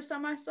was the first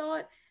time I saw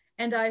it.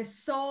 And I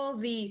saw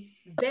the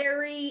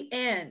very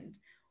end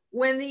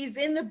when he's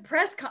in the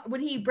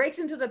when he breaks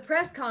into the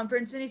press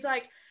conference and he's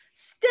like,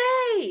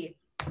 stay.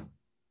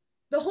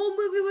 The whole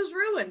movie was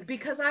ruined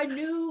because I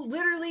knew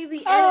literally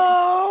the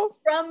end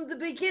from the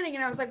beginning.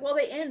 And I was like, well,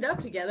 they end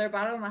up together,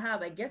 but I don't know how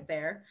they get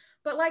there.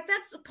 But like,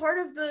 that's part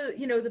of the,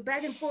 the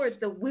back and forth,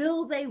 the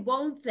will they,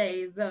 won't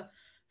they, the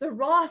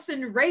Ross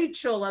and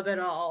Rachel of it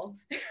all.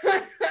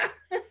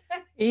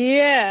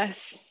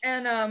 Yes.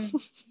 And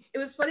it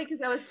was funny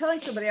because I was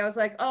telling somebody, I was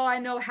like, oh, I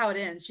know how it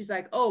ends. She's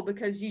like, oh,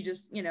 because you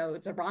just,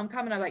 it's a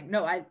rom-com. And I'm like,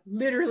 no, I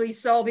literally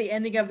saw the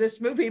ending of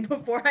this movie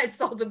before I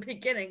saw the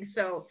beginning.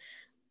 So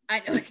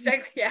I know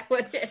exactly how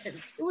it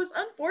ends. It was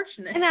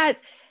unfortunate. And I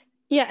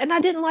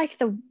didn't like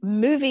the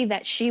movie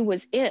that she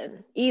was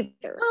in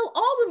either. Well,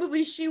 all the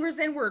movies she was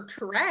in were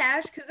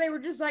trash because they were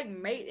just like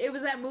it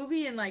was that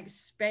movie in like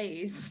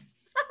space.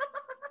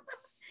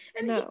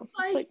 And no,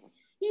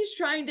 he's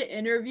trying to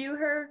interview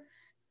her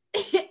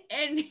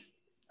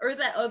or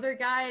that other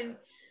guy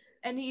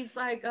and he's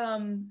like, tell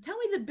me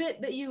the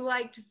bit that you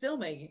liked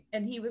filming.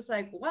 And he was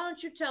like, why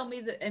don't you tell me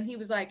that? And he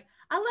was like,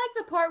 I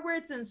like the part where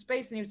it's in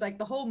space. And he was like,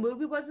 the whole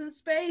movie was in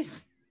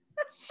space.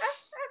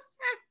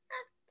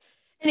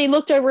 And he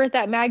looked over at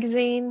that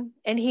magazine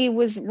and he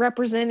was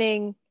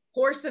representing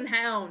Horse and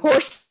Hound.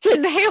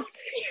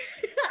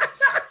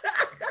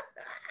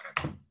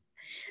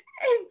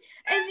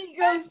 And he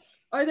goes,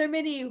 are there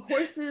many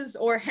horses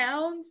or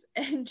hounds?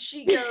 And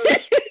she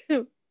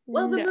goes,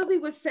 well, the movie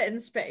was set in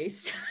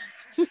space.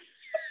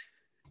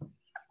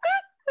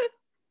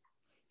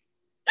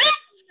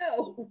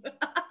 No.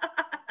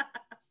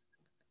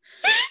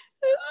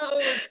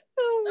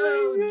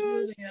 Oh,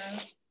 Julia.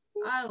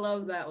 I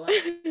love that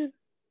one.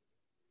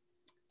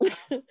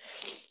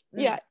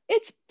 Yeah,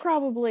 it's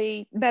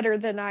probably better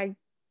than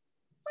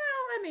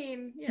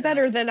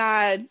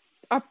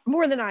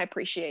more than I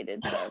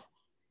appreciated. So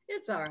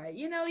it's all right.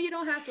 You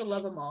don't have to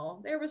love them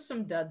all. There was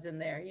some duds in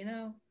there,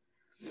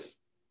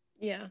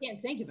 Yeah. I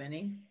can't think of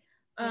any.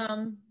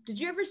 Did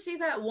you ever see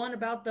that one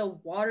about the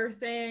water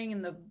thing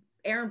and the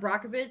Aaron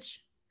Brockovich?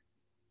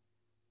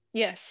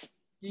 Yes.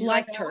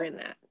 Liked her in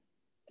that.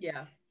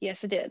 Yeah.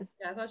 Yes, I did.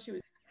 Yeah, I thought she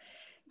was.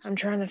 I'm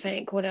trying to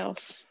think. What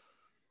else?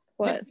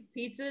 What? Mystic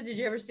Pizza? Did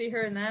you ever see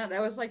her in that?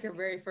 That was like her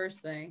very first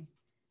thing.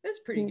 That's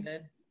pretty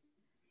good.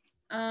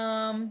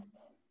 I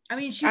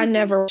mean, I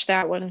never watched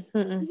that one.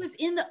 She was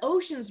in the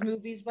Oceans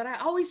movies, but I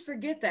always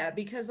forget that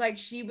because like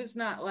she was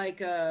not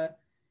like I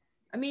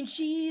mean,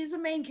 she's a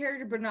main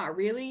character, but not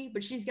really.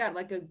 But she's got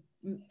like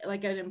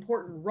an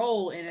important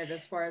role in it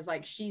as far as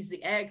like she's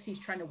the ex he's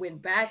trying to win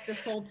back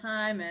this whole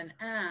time, and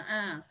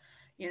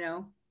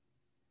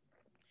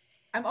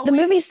the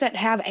movies that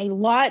have a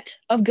lot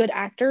of good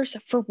actors,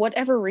 for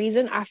whatever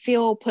reason, I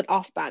feel put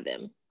off by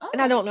them.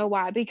 And I don't know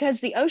why, because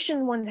the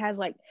Ocean one has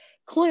like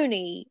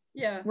Clooney,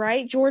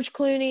 right? George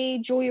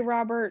Clooney, Julia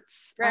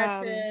Roberts,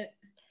 Brad Pitt.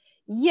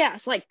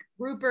 Yes, like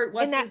Rupert,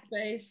 what's his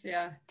face?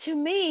 Yeah. To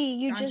me,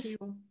 you John just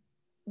Cheadle.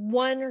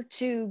 One or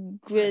two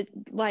good,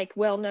 like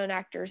well-known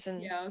actors,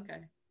 and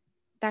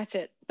that's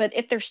it. But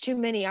if there's too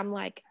many, I'm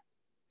like,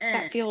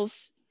 that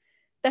feels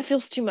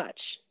too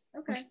much.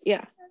 Okay.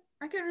 Yeah.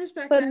 I can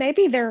respect that. But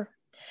maybe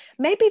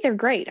they're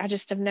great. I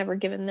just have never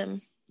given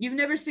them. You've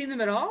never seen them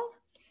at all?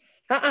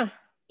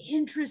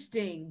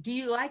 Interesting. Do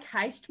you like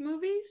heist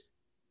movies?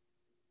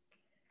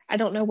 I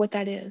don't know what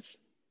that is.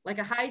 Like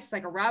a heist,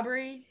 like a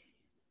robbery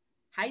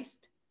heist?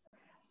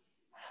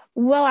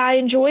 Well, I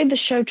enjoyed the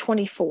show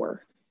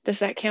 24. Does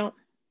that count?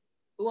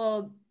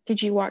 Well,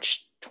 did you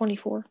watch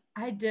 24?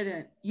 I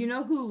didn't. You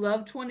know who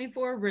loved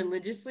 24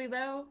 religiously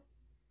though?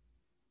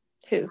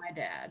 Who? My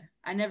dad.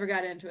 I never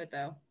got into it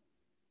though.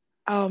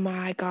 Oh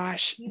my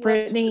gosh,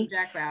 Brittany.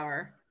 Jack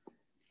Bauer.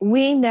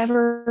 We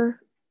never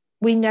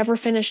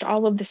finished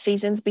all of the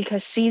seasons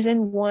because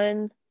season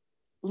 1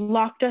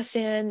 locked us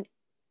in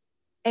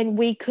and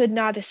we could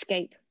not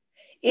escape.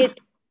 It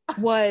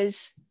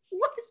was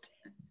what?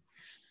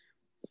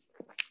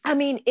 I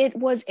mean, it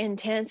was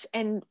intense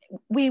and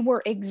we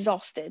were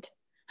exhausted.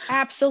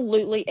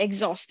 Absolutely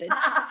exhausted.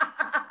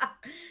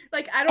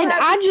 Like, I don't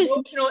have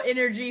emotional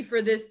energy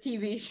for this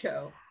TV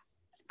show.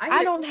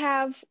 I don't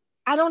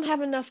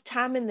have enough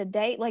time in the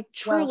day. Like,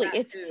 truly,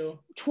 it's too.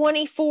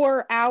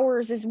 24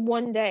 hours is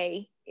one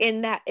day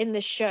in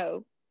the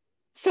show.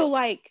 So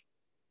like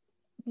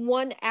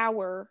 1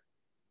 hour,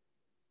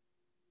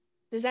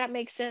 does that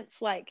make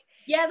sense? Like,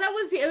 yeah, that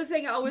was the other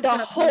thing I was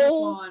gonna put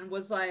on,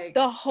 was like,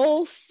 the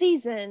whole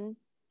season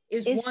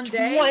is one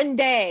day. One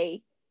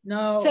day.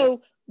 No.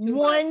 So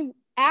 1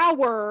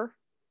 hour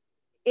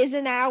is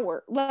an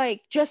hour.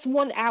 Like, just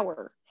 1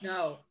 hour.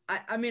 No.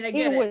 I mean, I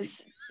get it. It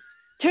was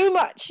too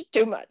much.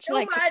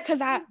 Like,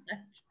 because I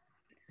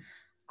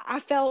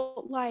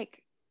felt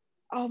like,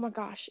 oh my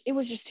gosh, it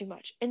was just too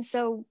much. And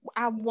so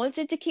I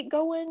wanted to keep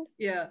going.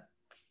 Yeah.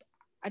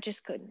 I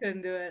just couldn't.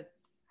 Couldn't do it.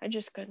 I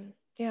just couldn't.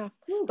 Yeah.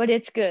 Whew. But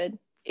it's good.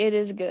 It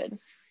is good.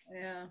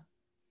 Yeah.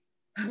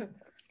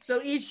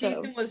 So each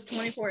season was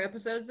 24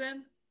 episodes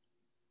then?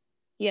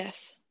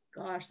 Yes.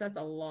 Gosh, that's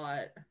a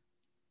lot.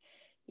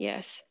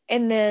 Yes.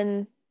 And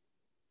then,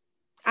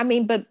 I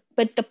mean, but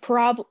the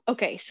problem,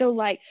 okay, so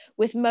like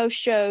with most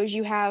shows,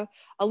 you have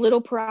a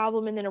little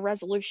problem and then a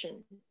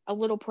resolution,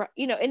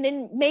 and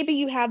then maybe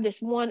you have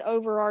this one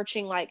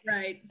overarching, like,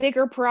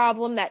 bigger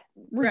problem that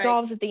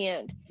resolves at the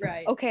end.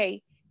 Right.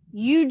 Okay,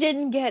 you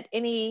didn't get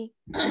any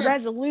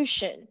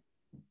resolution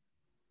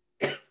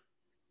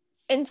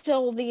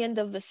until the end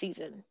of the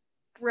season.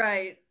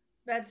 Right.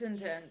 That's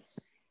intense.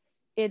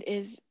 It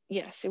is,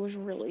 yes, it was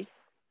really,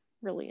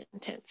 really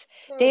intense.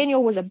 Oh.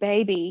 Daniel was a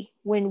baby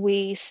when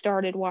we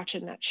started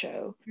watching that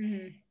show.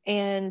 Mm-hmm.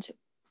 And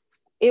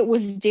it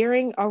was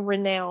during a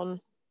renown.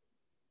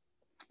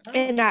 Oh.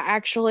 And I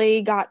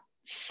actually got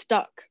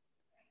stuck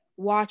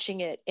watching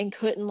it and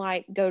couldn't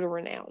like go to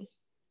renown.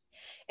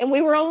 And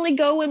we were only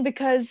going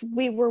because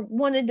we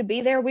wanted to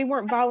be there. We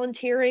weren't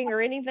volunteering or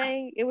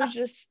anything. It was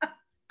just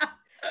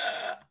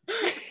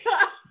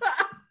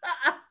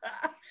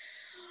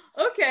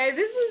okay,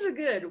 this is a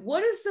good.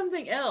 What is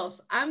something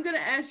else? I'm going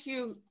to ask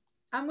you,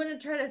 I'm going to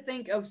try to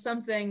think of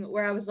something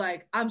where I was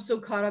like, I'm so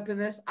caught up in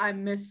this, I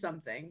missed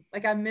something.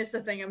 Like, I missed a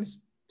thing I'm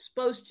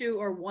supposed to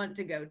or want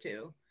to go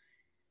to.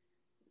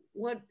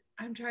 What?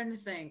 I'm trying to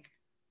think.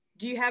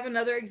 Do you have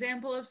another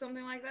example of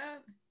something like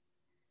that?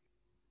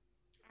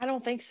 I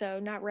don't think so.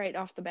 Not right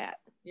off the bat.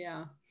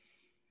 Yeah.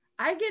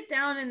 I get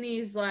down in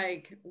these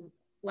like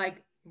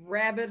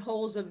rabbit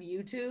holes of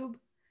YouTube,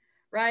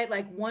 right?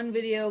 Like, one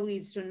video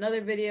leads to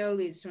another video,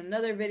 leads to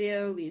another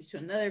video, leads to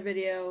another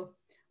video.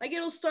 Like,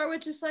 it'll start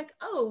with just like,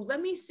 oh, let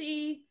me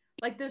see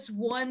like this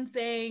one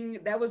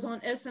thing that was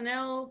on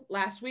SNL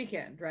last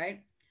weekend,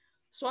 right?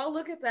 So I'll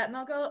look at that and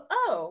I'll go,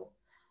 oh,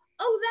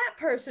 that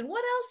person,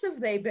 what else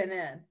have they been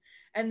in?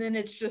 And then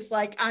it's just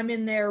like, I'm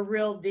in there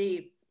real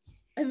deep.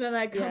 And then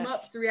I come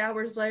up 3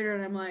 hours later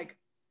and I'm like,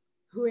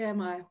 who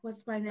am I?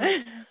 What's my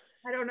name?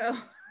 I don't know.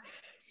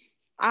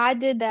 I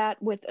did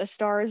that with A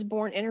Star Is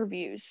Born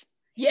interviews.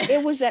 Yeah.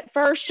 It was at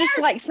first just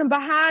like some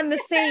behind the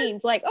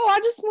scenes, like, oh, I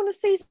just want to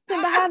see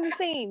some behind the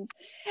scenes.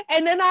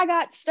 And then I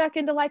got stuck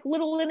into like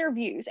little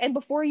interviews. And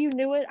before you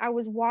knew it, I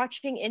was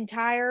watching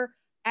entire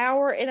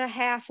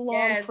hour-and-a-half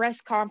long press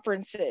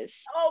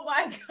conferences. Oh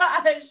my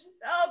gosh.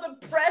 Oh,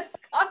 the press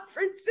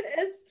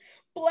conferences.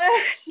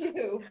 Bless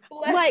you.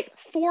 Like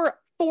four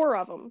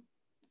of them.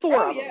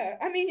 Yeah.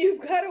 I mean,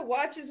 you've got to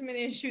watch as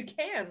many as you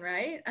can,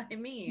 right? I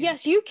mean,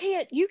 yes, you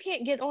can't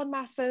get on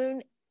my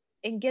phone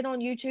and get on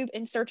YouTube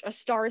and search A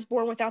Star Is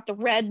Born without the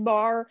red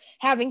bar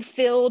having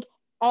filled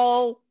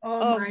all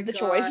of the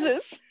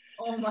choices.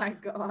 Oh my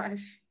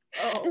gosh.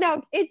 Oh.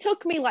 Now, it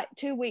took me like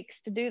 2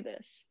 weeks to do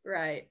this.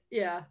 Right.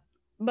 Yeah.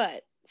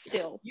 But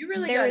still, you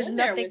really there is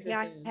nothing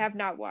I have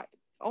not watched.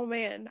 Oh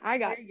man, I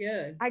got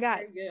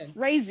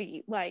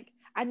crazy. Like,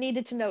 I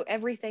needed to know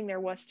everything there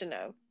was to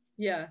know.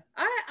 Yeah,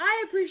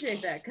 I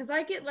appreciate that, because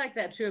I get like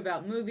that too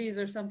about movies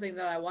or something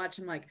that I watch.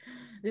 I'm like,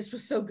 this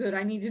was so good,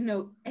 I need to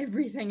know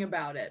everything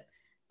about it.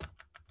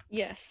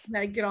 Yes. And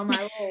I get on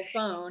my little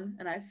phone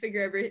and I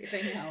figure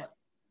everything out.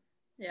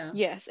 Yeah.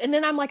 Yes, and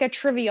then I'm like a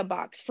trivia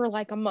box for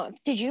like a month.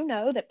 Did you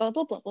know that blah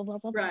blah blah blah blah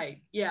blah?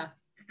 Right. Yeah.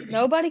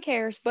 Nobody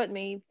cares but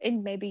me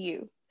and maybe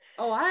you.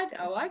 Oh,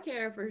 I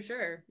care for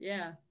sure.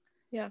 Yeah.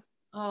 Yeah.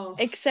 Oh.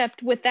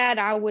 Except with that,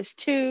 I was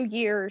 2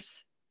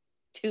 years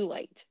too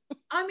late.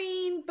 I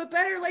mean, but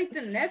better late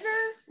than never,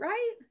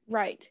 right?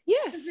 Right.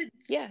 Yes.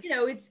 Yes.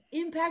 It's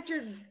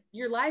impacted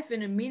your life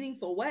in a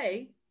meaningful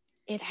way.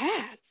 It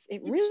has.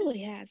 It really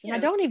has. And I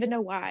don't even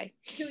know why.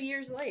 2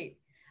 years late.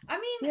 I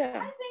mean, I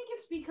think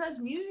it's because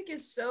music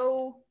is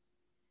so,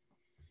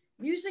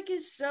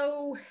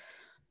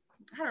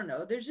 I don't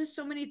know. There's just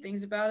so many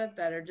things about it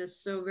that are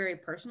just so very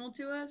personal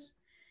to us.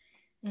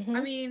 Mm-hmm.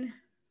 I mean,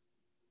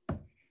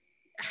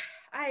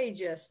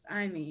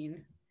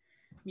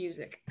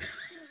 music.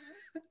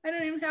 I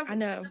don't even have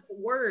enough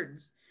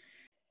words.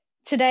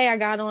 Today I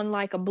got on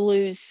like a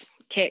blues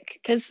kick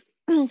because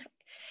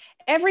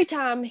every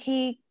time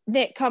he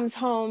Nick comes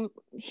home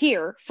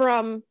here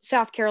from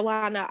South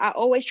Carolina, I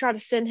always try to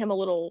send him a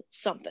little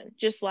something,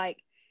 just like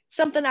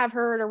something I've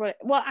heard or what.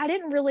 Well, I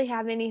didn't really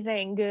have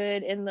anything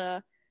good in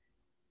the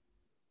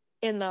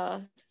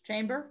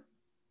chamber.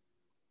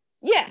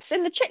 Yes,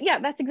 in the yeah,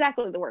 that's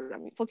exactly the word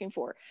I'm looking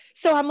for.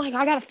 So I'm like,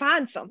 I gotta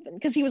find something,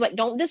 because he was like,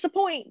 don't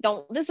disappoint,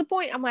 don't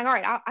disappoint. I'm like, all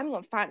right, I'm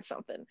gonna find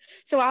something.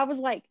 So I was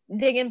like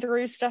digging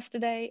through stuff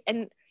today,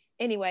 and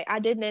anyway, I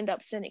didn't end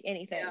up sending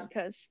anything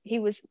because he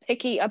was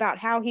picky about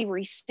how he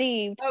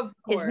received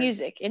his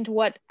music into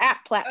what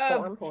app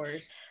platform. Of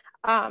course.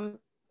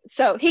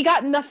 So he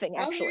got nothing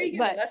actually. There you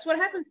go. But that's what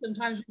happens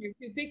sometimes when you're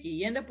too picky.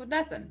 You end up with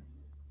nothing.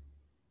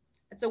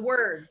 It's a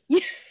word.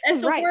 Yeah,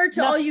 it's right, a word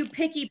to all you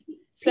picky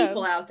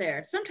people out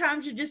there.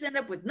 Sometimes you just end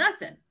up with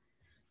nothing.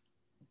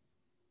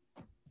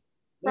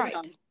 Right.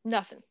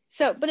 Nothing.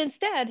 So, but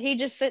instead, he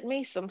just sent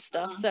me some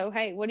stuff. So,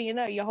 hey, what do you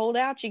know? You hold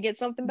out, you get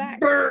something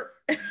back.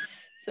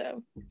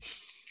 So,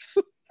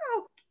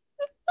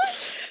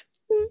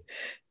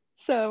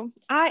 so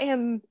I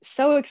am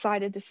so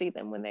excited to see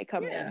them when they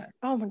come in.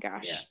 Oh my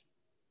gosh. Yeah.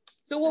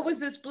 So, what was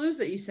this blues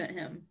that you sent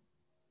him?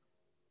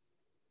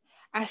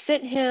 I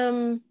sent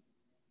him,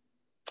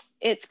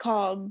 it's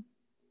called,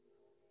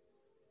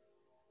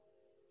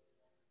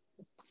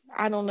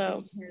 I don't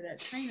know. You hear that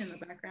train in the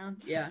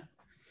background? Yeah.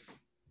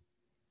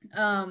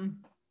 I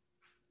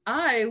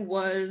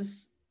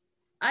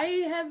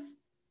have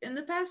in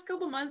the past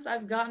couple months,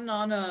 I've gotten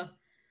on a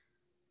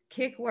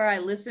kick where I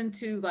listen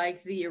to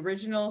like the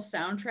original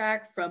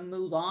soundtrack from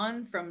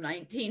Mulan from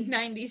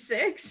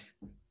 1996.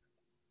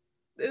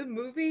 The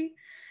movie.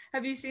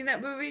 Have you seen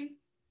that movie?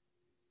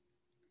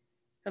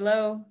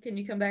 Hello, can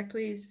you come back,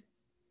 please?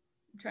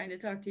 I'm trying to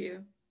talk to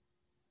you.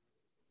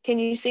 Can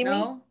you see me?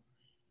 No,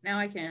 now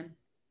I can.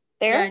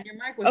 There? Yeah, and your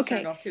mic was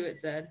turned off too, it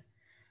said.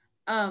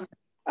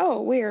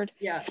 Oh, weird.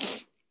 Yeah.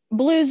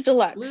 Blues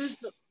Deluxe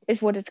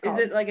is what it's called.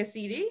 Is it like a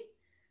CD?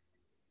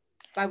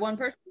 By one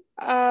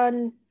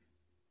person?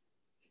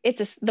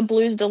 It's the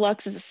Blues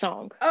Deluxe is a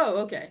song.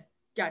 Oh, okay.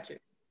 Gotcha.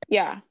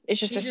 Yeah, it's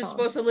just He's a song.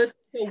 He's just supposed to listen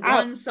to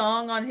one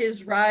song on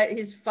his ride,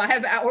 his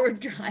 5-hour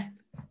drive.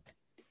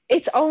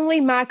 It's only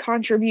my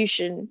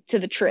contribution to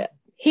the trip.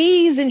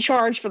 He's in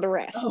charge for the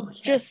rest. Oh, okay.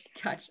 Just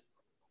gotcha.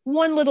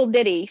 One little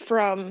ditty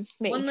from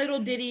me. One little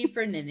ditty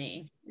for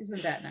Ninny.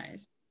 Isn't that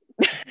nice?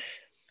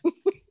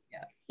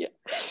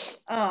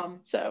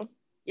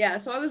 Yeah.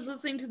 So I was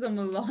listening to the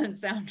Mulan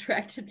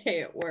soundtrack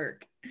today at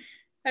work.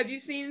 Have you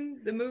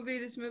seen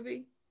this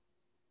movie?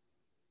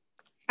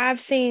 I've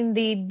seen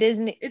the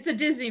Disney. It's a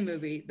Disney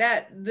movie.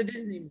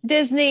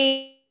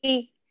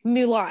 Disney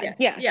Mulan.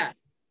 Yes. Yeah.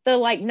 The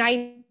like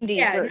 90s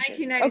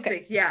version. 1996.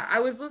 Okay. Yeah. I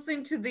was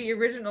listening to the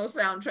original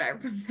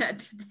soundtrack from that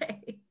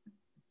today.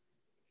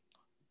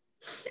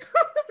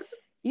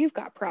 You've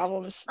got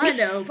problems. I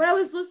know, but I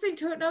was listening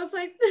to it and I was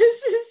like,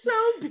 this is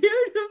so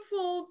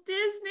beautiful,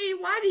 Disney.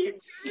 Why do you do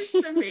this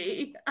to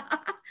me?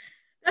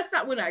 That's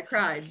not when I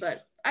cried,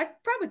 but I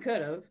probably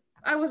could have.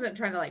 I wasn't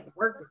trying to like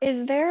work.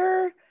 Is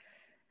there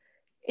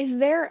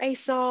a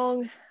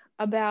song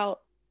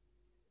about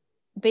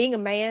being a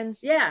man?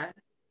 Yeah.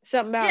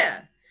 Something about.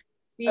 Yeah.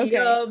 Be a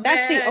man,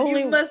 that's the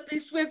only. You must be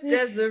swift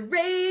as a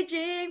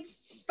raging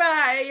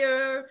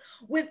fire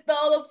with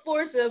all the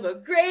force of a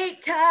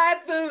great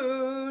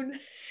typhoon.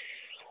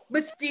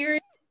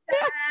 Mysterious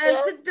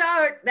as the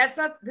dark.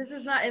 This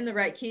is not in the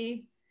right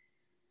key.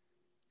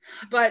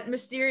 But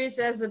mysterious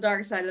as the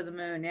dark side of the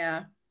moon.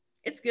 Yeah.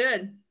 It's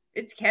good.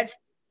 It's catchy.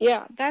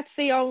 Yeah, that's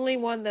the only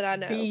one that I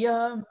know. Be a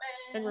man.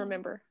 And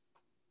remember.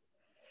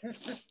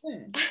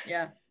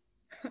 Yeah.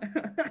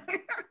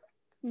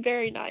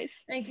 Very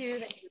nice. Thank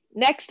you.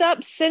 Next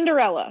up,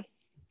 Cinderella.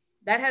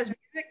 That has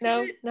music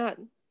to it? No, not.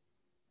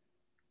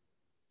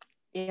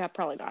 Yeah,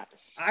 probably not.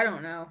 I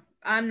don't know.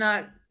 I'm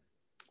not.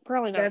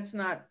 Probably not. That's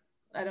not.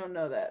 I don't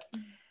know that.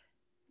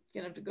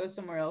 Gonna have to go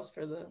somewhere else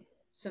for the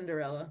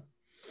Cinderella.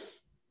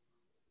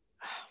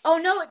 Oh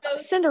no, it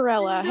goes.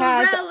 Cinderella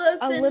has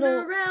a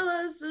little.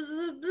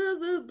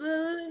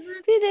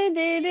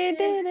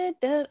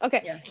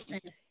 Okay. Yeah.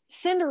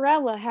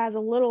 Cinderella has a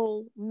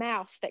little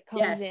mouse that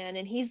comes in,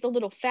 and he's the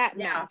little fat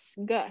mouse,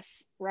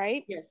 Gus,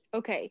 right? Yes.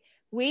 Okay.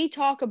 We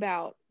talk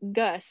about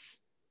Gus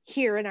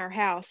here in our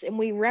house, and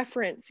we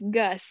reference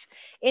Gus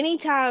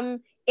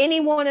anytime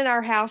anyone in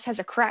our house has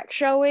a crack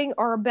showing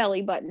or a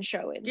belly button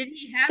showing. Did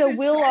he have his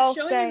crack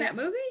showing in that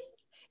movie?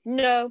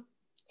 No,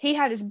 he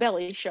had his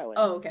belly showing.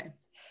 Oh, okay.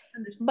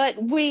 Understood.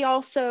 But we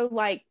also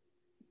like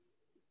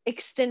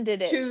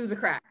extended it to the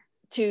crack.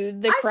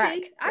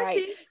 I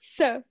see.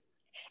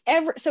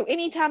 So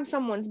anytime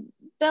someone's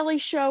belly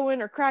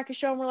showing or crack is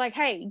showing, we're like,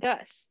 hey,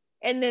 Gus.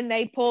 And then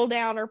they pull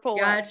down or pull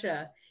up.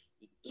 Gotcha.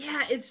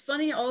 Yeah, it's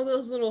funny, all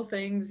those little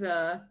things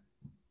that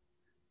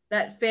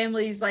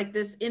families like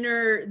this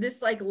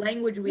like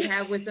language we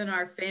have within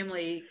our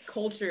family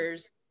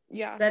cultures.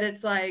 Yeah. That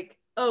it's like,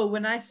 oh,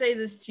 when I say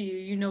this to you,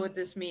 you know what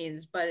this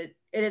means, but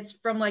it's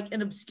from like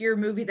an obscure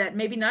movie that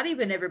maybe not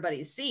even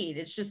everybody's seen.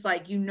 It's just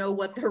like, you know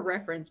what the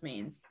reference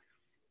means.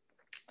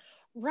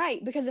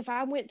 Right, because if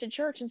I went to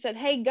church and said,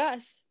 "Hey,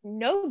 Gus,"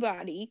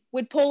 nobody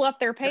would pull up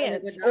their No, they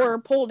would pants not. or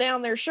pull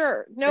down their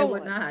shirt. No They one.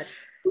 would not.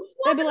 Who's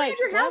They'd be walking like, around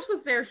your "What?" house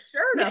with their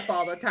shirt up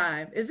all the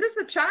time? Is this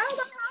a child?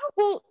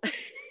 Well,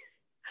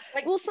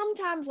 Like, well,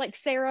 sometimes like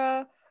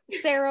Sarah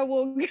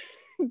will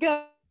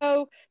go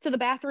to the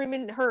bathroom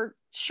and her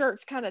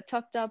shirt's kind of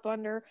tucked up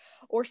under,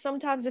 or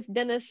sometimes if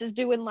Dennis is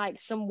doing like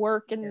some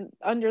work and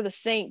under the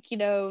sink,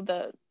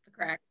 the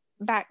crack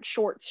back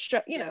shorts,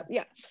 know,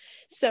 yeah.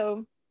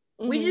 So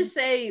we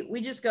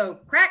just go,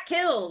 crack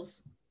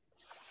kills.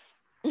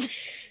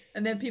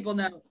 And then people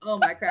know, oh,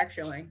 my crack's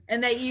showing.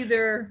 And they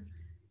either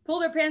pull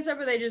their pants up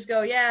or they just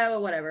go, yeah,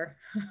 whatever.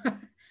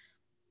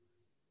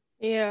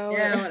 Yeah,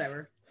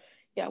 whatever.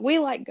 Yeah, we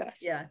like Gus.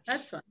 Yeah,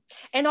 that's fun.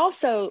 And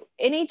also,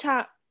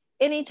 anytime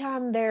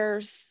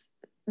there's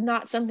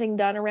not something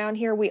done around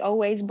here, we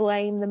always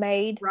blame the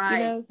maid.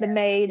 Right. The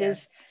maid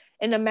is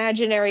an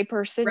imaginary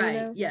person.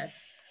 Right.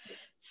 Yes.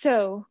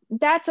 So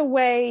that's a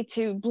way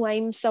to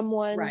blame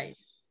someone. Right.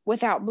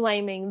 Without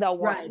blaming the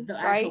one. Right. The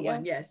actual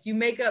one. Yes. You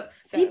make up.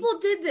 So, people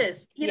did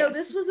this. You know,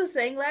 this was a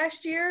thing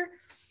last year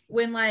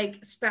when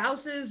like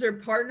spouses or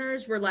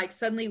partners were like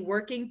suddenly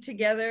working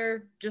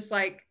together, just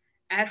like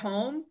at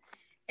home,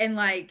 and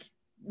like,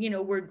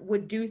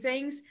 would do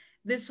things.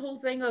 This whole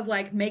thing of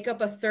like make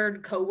up a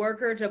third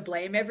coworker to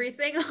blame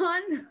everything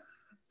on.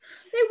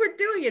 They were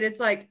doing it. It's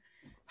like,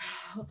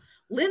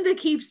 Linda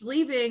keeps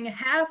leaving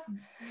half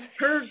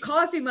her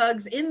coffee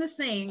mugs in the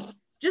sink,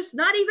 just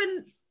not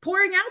even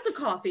pouring out the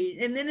coffee,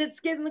 and then it's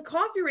getting the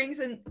coffee rings,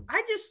 and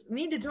I just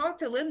need to talk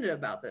to Linda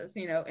about this,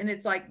 and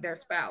it's like their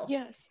spouse.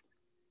 Yes.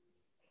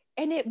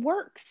 And it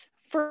works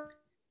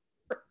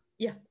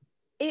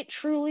it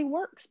truly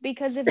works,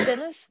 because if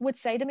Dennis would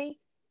say to me,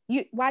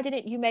 why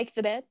didn't you make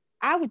the bed?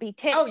 I would be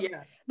ticked. Oh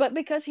yeah. But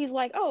because he's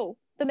like, oh,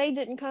 the maid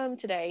didn't come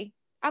today,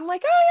 I'm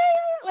like, oh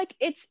yeah. Like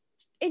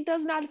it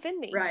does not offend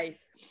me. Right.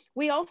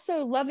 We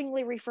also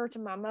lovingly refer to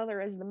my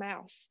mother as the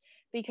mouse,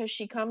 because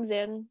she comes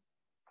in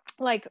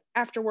like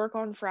after work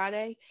on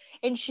Friday,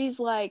 and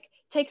she's like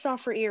takes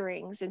off her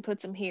earrings and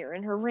puts them here,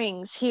 and her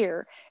rings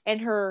here,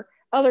 and her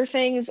other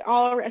things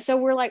all around. So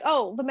we're like,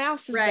 oh, the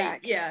mouse is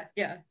back. Yeah.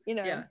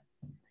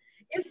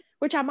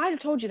 Which I might have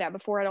told you that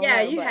before. I don't know.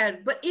 Yeah, you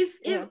had. But if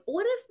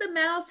what if the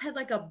mouse had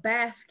like a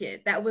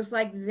basket that was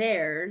like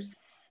theirs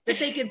that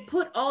they could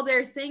put all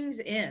their things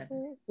in?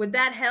 Would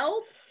that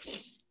help?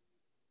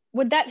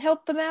 Would that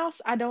help the mouse?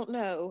 I don't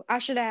know. I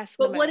should ask.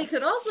 But what it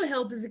could also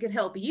help is it could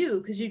help you,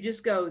 because you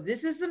just go,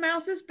 this is the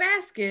mouse's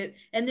basket.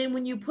 And then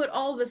when you put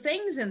all the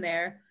things in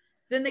there,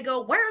 then they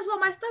go, where's all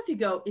my stuff? You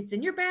go, it's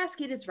in your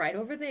basket. It's right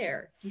over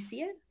there. You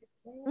see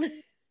it?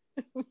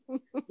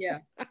 Yeah.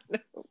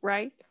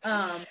 Right.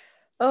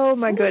 Oh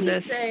my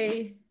goodness.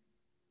 I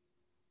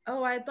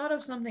thought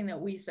of something that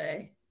we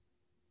say.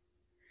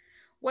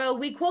 Well,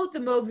 we quote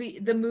the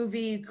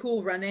movie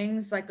Cool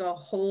Runnings like a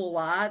whole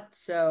lot.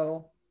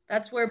 So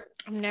that's where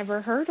I've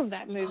never heard of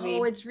that movie.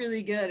 Oh, it's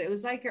really good. It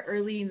was like an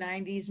early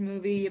 90s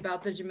movie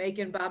about the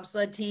Jamaican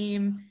bobsled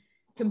team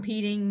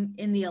competing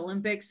in the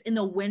Olympics, in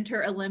the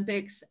Winter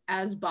Olympics,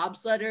 as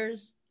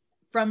bobsledders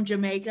from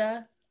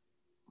Jamaica.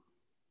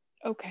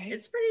 Okay.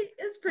 It's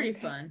pretty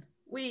fun.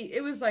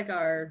 It was like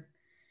our,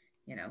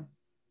 it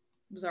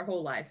was our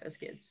whole life as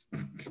kids.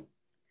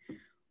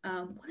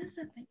 What is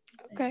that thing?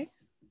 Okay.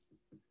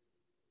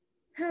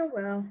 Oh,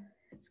 well,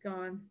 it's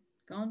gone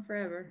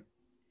forever.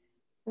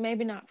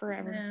 Maybe not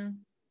forever. Yeah,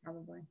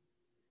 probably.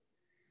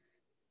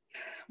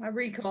 My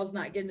recall's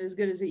not getting as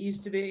good as it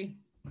used to be.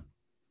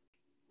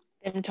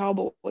 Them tall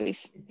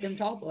boys. It's them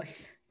tall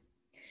boys.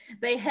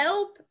 They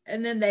help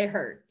and then they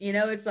hurt.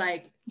 It's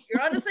like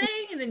you're on a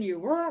thing and then you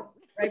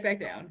right back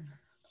down.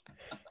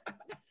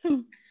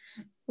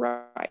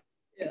 Right.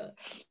 Yeah.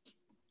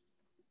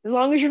 As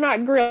long as you're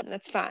not grilling,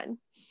 that's fine.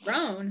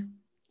 Grown.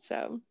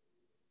 So.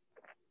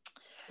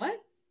 What?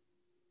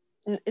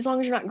 As long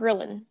as you're not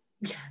grilling.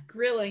 Yeah,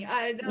 grilling.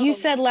 I know. You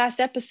said last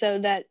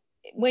episode that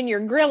when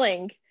you're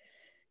grilling,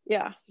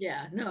 yeah.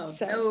 Yeah, no.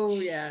 So.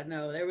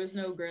 No, there was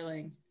no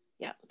grilling.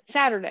 Yeah.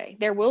 Saturday,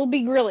 there will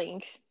be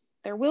grilling.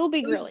 There will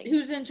be grilling.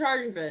 Who's in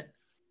charge of it?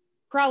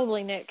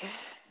 Probably Nick.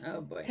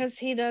 Oh boy. Because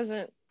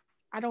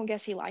I don't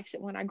guess he likes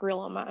it when I grill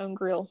on my own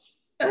grill.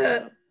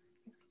 So,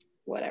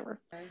 whatever.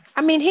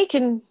 I mean, he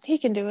can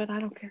do it. I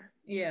don't care.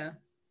 Yeah.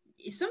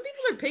 Some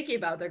people are picky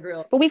about their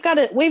grill. But we've got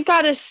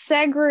to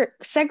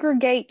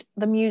segregate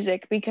the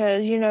music,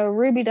 because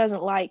Ruby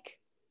doesn't like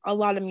a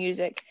lot of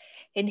music,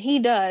 and he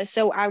does.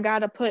 So I've got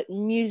to put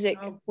music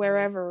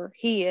wherever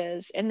he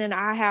is, and then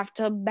I have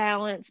to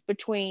balance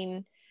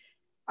between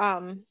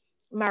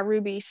my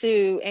Ruby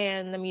Sue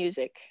and the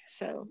music.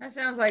 So that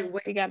sounds like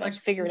we got to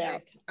figure it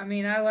out. I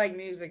mean, I like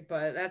music,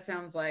 but that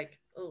sounds like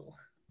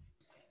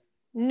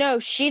No,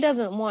 she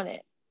doesn't want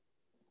it.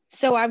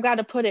 So I've got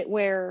to put it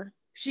where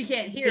she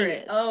can't hear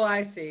it. Oh,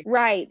 I see.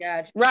 Right.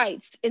 Gotcha.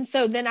 Right. And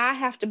so then I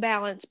have to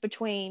balance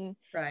between.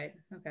 Right.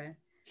 Okay.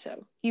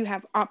 So you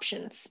have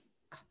options.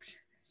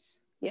 Options.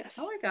 Yes.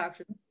 I like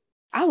options.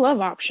 I love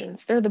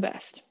options. They're the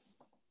best.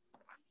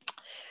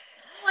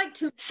 I like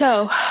to.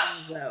 So.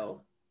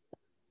 Though.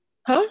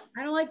 Huh?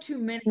 I don't like too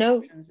many No.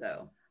 options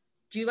though.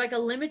 Do you like a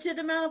limited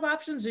amount of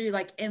options, or you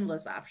like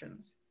endless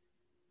options?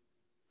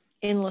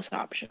 Endless Oh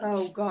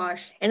options.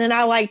 gosh. And then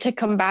I like to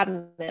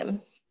combine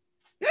them.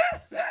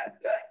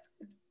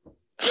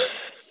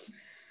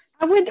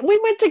 We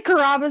went to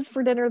Carrabba's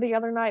for dinner the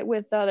other night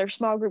with their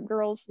small group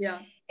girls. Yeah.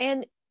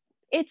 And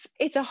it's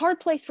a hard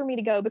place for me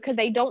to go because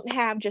they don't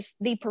have just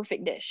the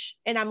perfect dish.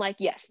 And I'm like,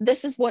 yes,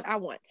 this is what I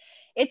want.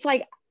 It's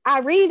like I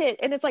read it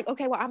and it's like,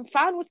 okay, well, I'm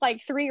fine with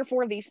like 3 or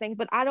 4 of these things,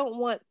 but I don't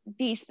want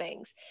these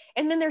things.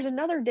 And then there's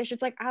another dish.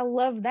 It's like, I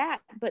love that,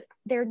 but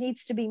there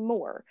needs to be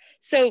more.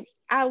 So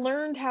I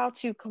learned how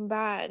to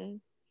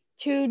combine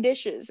 2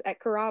 dishes at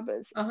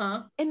Carrabba's.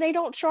 Uh-huh. And they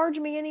don't charge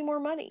me any more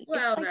money.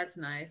 Well, It's like that's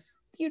nice.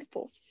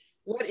 beautiful.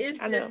 What is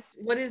I know. this?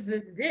 What is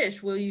this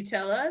dish? Will you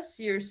tell us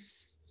your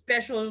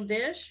special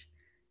dish?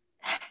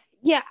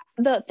 Yeah,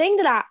 the thing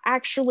that I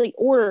actually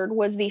ordered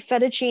was the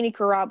fettuccine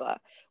carrabba,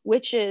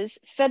 which is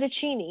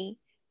fettuccine,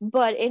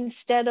 but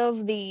instead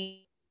of the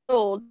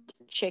grilled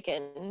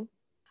chicken,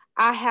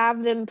 I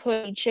have them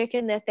put the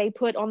chicken that they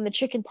put on the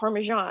chicken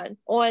parmesan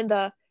on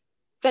the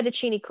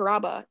fettuccine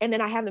carrabba, and then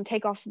I have them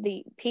take off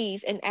the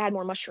peas and add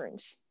more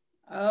mushrooms.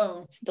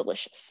 Oh. It's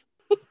delicious.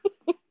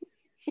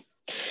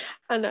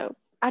 I know.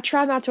 I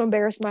try not to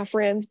embarrass my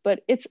friends,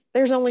 but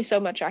there's only so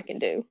much I can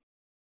do.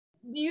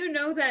 Do you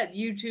know that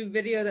YouTube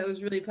video that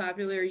was really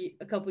popular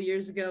a couple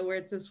years ago where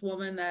it's this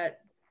woman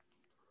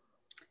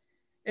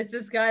it's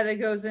this guy that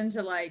goes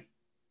into like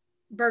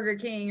Burger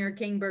King or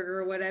King Burger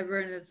or whatever,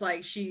 and it's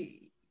like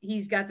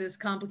he's got this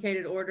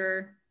complicated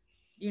order.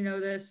 You know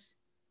this?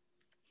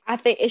 I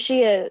think, is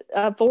she a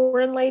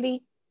foreign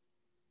lady?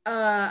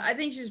 I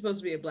think she's supposed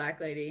to be a black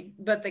lady,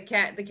 but the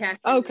cat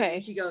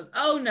Okay. she goes,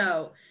 "Oh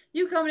no,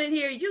 you coming in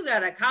here, you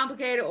got a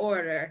complicated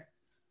order."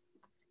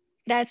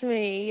 That's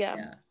me.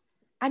 Yeah.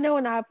 I know,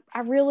 and I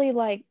really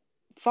like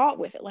fought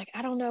with it. Like,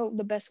 I don't know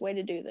the best way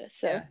to do this.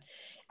 So yeah.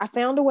 I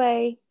found a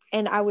way,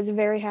 and I was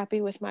very happy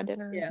with my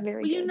dinner. Yeah. It's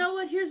very well, good. You know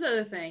what? Here's the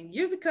other thing.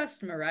 You're the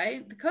customer,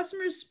 right? The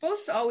customer is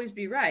supposed to always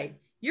be right.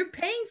 You're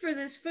paying for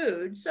this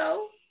food,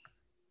 so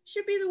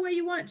should be the way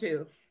you want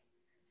to.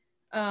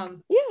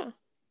 Yeah.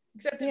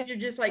 Except if you're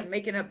just like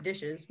making up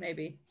dishes,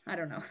 maybe. I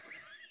don't know.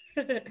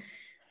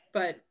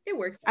 But it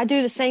works. I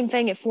do the same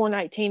thing at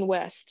 419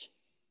 West.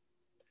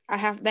 I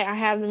have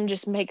them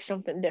just make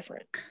something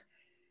different.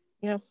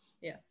 You know?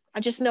 Yeah. I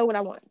just know what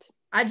I want.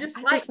 I just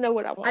know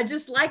what I want. I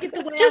just like it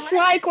the way just I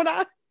like what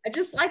I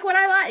just like what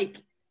I like.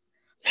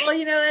 Well,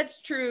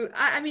 that's true.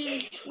 I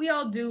mean, we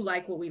all do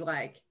like what we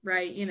like,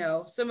 right?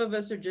 Some of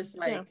us are just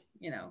like,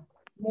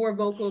 more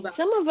vocal about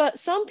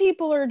some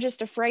people are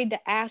just afraid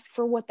to ask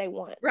for what they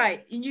want.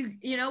 Right. And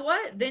you know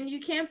what? Then you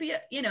can't be,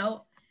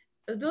 if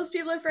those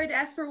people are afraid to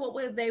ask for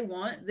what they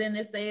want, then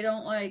if they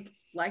don't like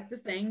the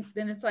thing,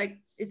 then it's like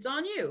it's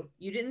on you.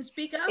 You didn't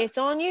speak up. It's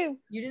on you.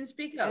 You didn't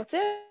speak up. That's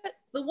it.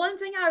 The one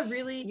thing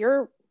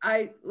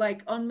I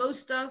like on most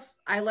stuff,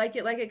 I like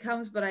it like it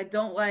comes, but I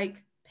don't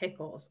like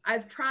pickles.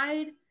 I've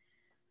tried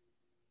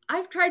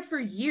for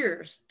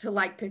years to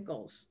like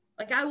pickles.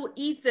 Like I will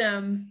eat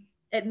them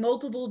at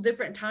multiple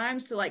different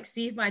times to like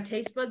see if my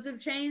taste buds have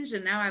changed,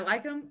 and now I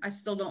like them. I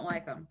still don't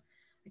like them.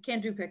 I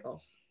can't do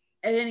pickles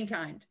of any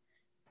kind.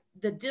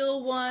 The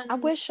dill one. I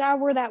wish I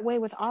were that way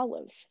with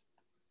olives.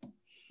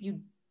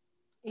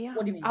 Yeah.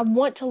 What do you mean? I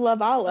want to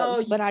love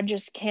olives, but I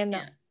just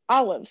cannot.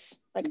 Olives.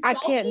 Like I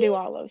can't do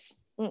olives.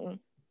 Mm-mm.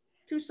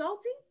 Too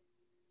salty?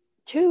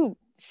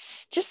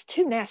 Just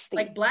too nasty.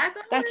 Like black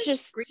olives? That's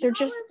just green they're olives?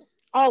 just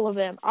all of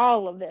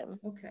them.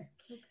 Okay.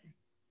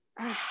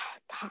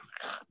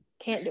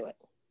 Can't do it.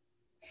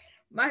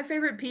 My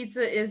favorite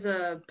pizza is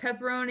a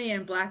pepperoni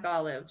and black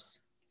olives.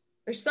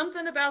 There's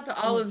something about the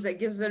olives that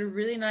gives it a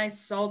really nice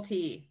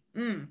salty.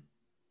 I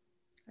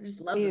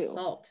just love the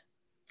salt.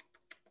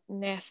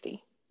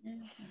 Nasty. Yeah.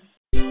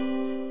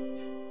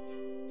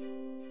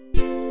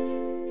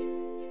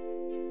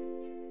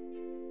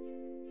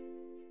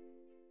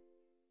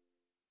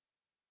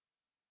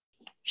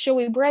 Shall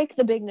we break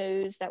the big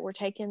news that we're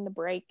taking the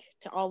break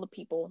to all the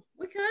people?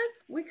 We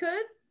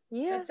could.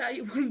 Yeah. That's how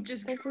you want to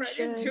just go right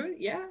into it.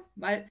 Yeah.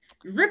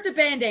 Rip the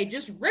Band-Aid.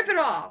 Just rip it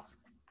off.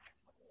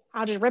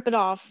 I'll just rip it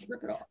off.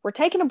 We're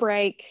taking a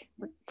break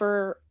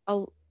for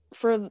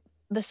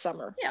the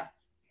summer. Yeah.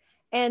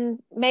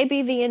 And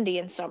maybe the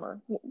Indian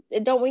summer.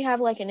 Don't we have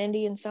like an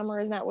Indian summer?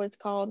 Isn't that what it's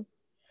called?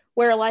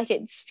 Where like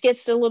it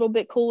gets a little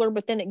bit cooler,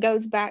 but then it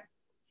goes back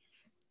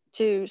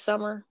to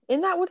summer.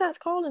 Isn't that what that's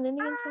called? An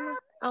Indian summer?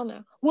 I don't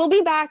know. We'll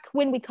be back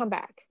when we come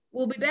back.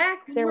 We'll be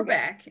back when we're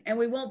back. And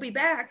we won't be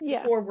back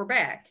before we're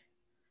back.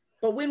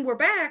 But when we're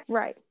back,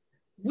 right,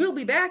 we'll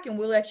be back and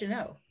we'll let you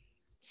know.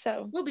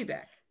 So we'll be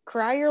back.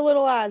 Cry your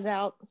little eyes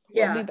out.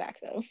 We'll be back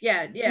though.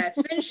 Yeah.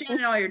 Send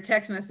Shannon all your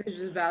text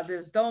messages about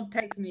this. Don't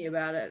text me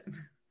about it.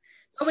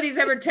 Nobody's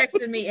ever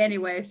texted me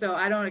anyway, so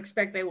I don't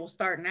expect they will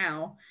start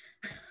now.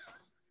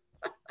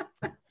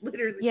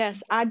 Literally.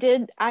 Yes, I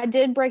did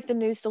break the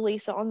news to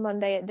Lisa on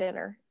Monday at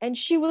dinner, and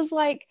she was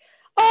like,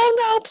 "Oh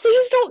no,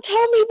 please don't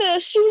tell me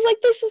this." She was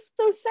like, "This is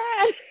so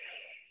sad."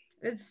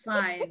 It's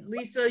fine.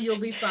 Lisa, you'll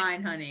be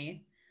fine,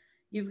 honey.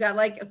 You've got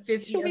like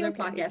 50 other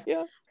podcasts.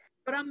 Yeah.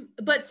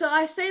 But so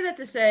I say that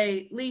to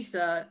say,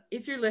 Lisa,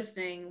 if you're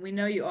listening, we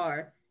know you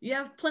are. You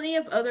have plenty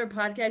of other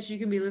podcasts you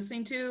can be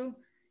listening to.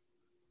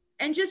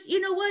 And just, you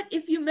know what?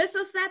 If you miss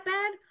us that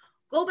bad,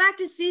 go back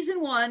to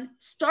season 1,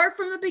 start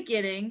from the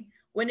beginning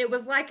when it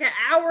was like an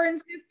hour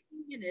and 15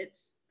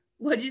 minutes.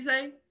 What'd you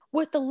say?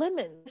 With the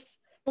lemons.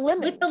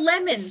 With the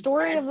lemons. The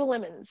story of the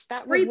lemons.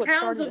 That was 3 what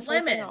pounds started of this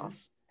whole thing off.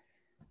 lemons.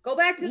 Go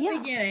back to the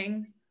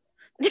beginning.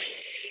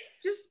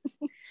 Just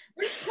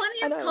there's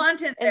plenty of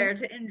content there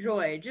to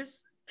enjoy.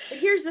 But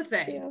here's the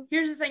thing. Yeah.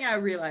 Here's the thing I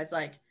realized,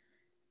 like,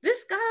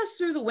 this got us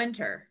through the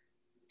winter.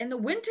 And the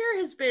winter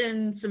has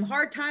been some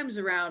hard times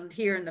around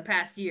here in the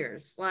past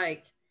years.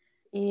 Like,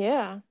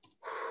 yeah.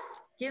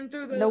 Getting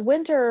through the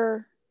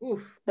winter.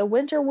 Oof. The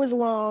winter was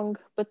long,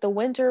 but the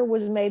winter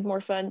was made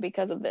more fun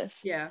because of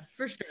this. Yeah,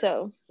 for sure.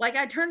 So, like,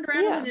 I turned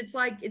around and it's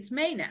like, it's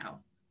May now.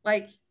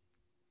 Like,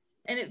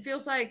 and it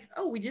feels like,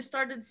 oh, we just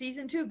started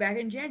season 2 back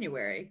in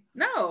January.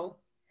 No,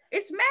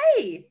 it's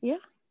May. Yeah.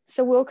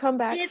 So we'll come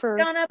back for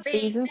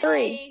season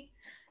 3.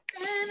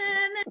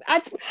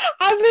 I've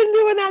been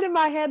doing that in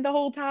my head the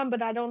whole time,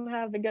 but I don't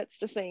have the guts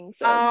to sing.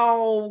 So.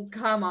 Oh,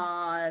 come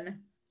on.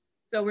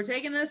 So we're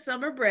taking a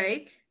summer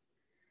break.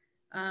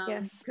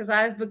 Yes. Because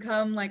I've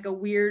become like a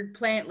weird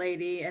plant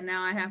lady, and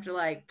now I have to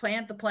like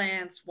plant the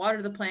plants,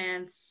 water the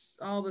plants,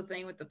 all the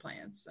thing with the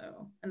plants.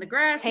 So, and the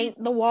grass.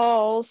 Paint the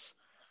walls.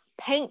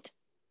 Paint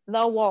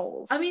the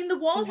walls. I mean, the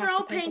walls are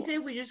all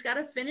painted. We just got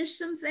to finish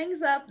some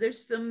things up.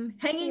 There's some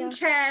hanging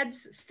chads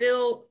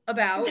still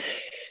about.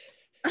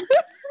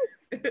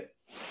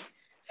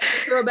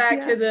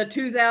 Throwback to the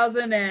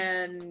 2000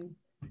 and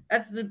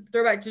that's the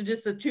throwback to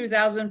just the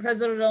 2000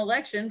 presidential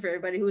election for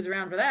everybody who was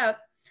around for that.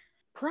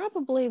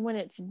 Probably when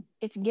it's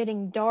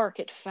getting dark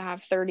at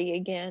 5:30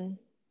 again.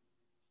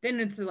 Then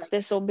it's like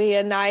this will be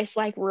a nice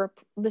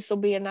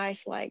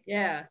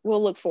yeah.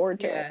 We'll look forward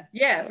to it.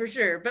 Yeah, for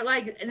sure. But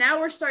like now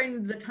we're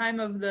starting the time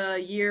of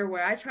the year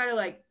where I try to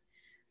like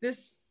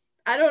this.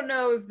 I don't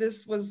know if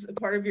this was a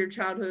part of your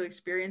childhood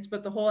experience,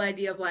 but the whole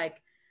idea of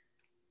like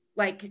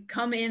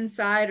come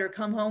inside or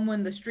come home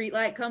when the street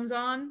light comes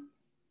on.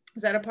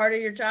 Is that a part of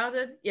your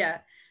childhood? Yeah.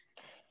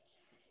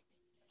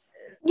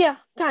 Yeah,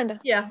 kind of.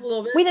 Yeah, a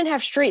little bit. We didn't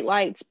have street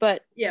lights,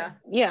 but yeah.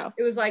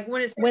 It was like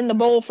when the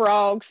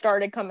bullfrog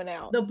started coming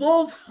out. The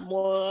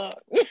bullfrog.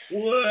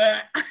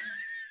 What?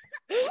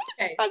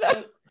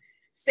 Okay.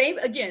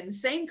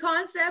 Same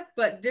concept,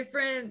 but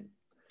different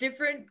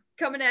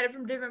coming at it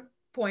from different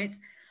points.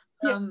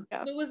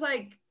 It was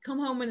like come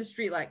home when the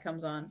street light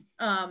comes on.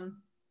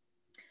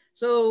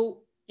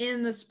 So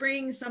in the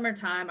spring,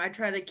 summertime, I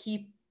try to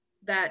keep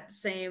that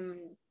same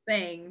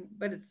thing,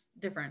 but it's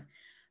different.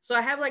 So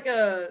I have like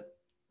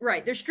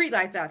there's street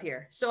lights out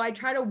here. So I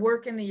try to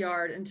work in the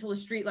yard until a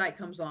street light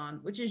comes on,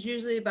 which is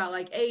usually about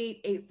like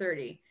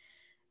 8:30.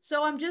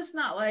 So I'm just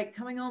not like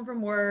coming home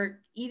from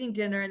work, eating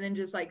dinner, and then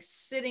just like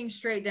sitting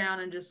straight down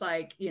and just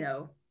like,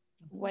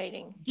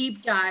 waiting.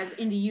 Deep dive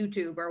into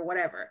YouTube or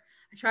whatever.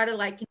 I try to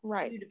like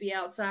continue to be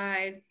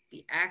outside,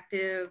 be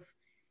active,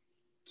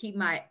 keep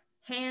my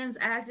hands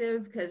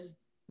active because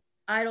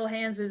idle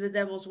hands are the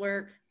devil's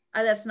work.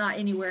 That's not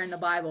anywhere in the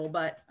Bible,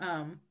 but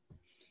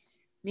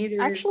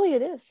neither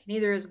it is.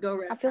 Neither is go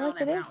rest. I feel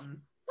like it is.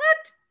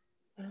 What?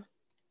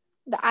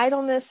 The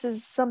idleness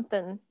is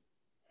something.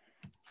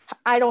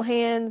 Idle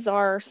hands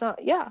are some.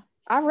 Yeah,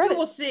 I read it.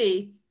 We'll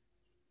see.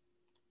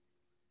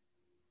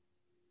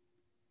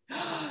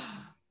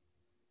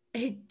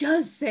 It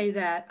does say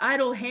that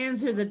idle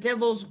hands are the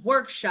devil's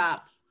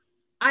workshop.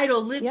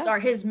 Idle lips are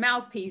his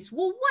mouthpiece.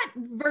 Well, what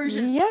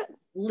version? Yeah.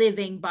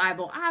 Living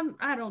Bible.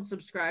 I don't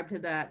subscribe to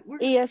that.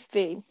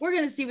 ESV. We're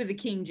gonna see what the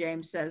King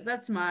James says.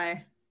 That's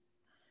my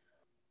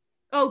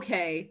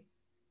okay.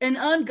 An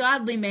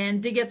ungodly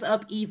man diggeth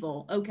up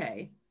evil.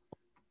 Okay.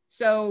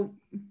 So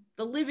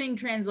the Living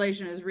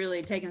Translation is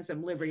really taking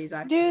some liberties.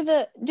 Do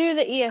the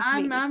ESV.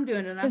 I'm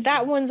doing it. Because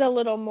that one's a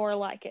little more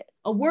like it.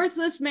 A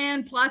worthless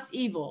man plots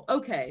evil.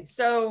 Okay,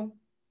 so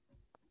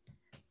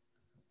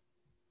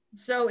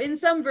in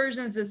some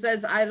versions it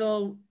says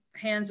idle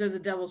hands are the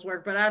devil's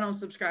work, but I don't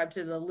subscribe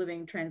to the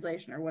Living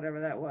Translation or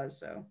whatever that was.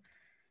 So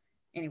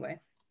anyway.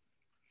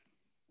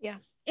 Yeah.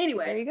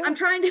 Anyway, there you go. I'm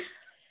trying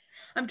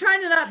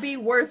to not be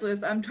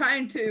worthless. I'm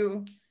trying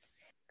to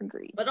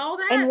agree. But all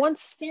that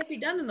can't be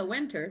done in the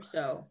winter.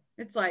 So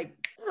it's like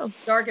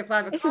dark at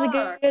 5 o'clock. This is a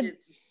good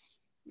it's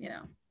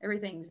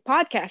everything's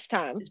podcast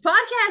time. It's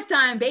podcast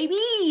time, baby.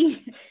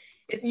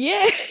 It's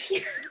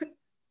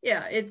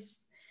yeah,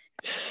 it's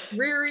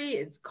dreary,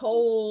 it's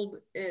cold,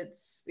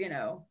 it's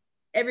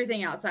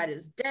everything outside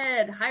is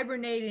dead,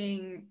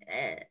 hibernating.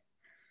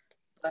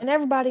 And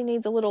everybody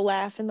needs a little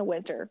laugh in the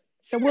winter.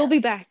 So we'll be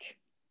back.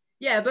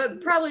 Yeah,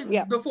 but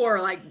probably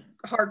before like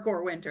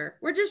hardcore winter.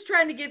 We're just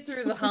trying to get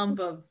through the hump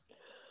of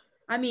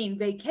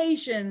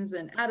vacations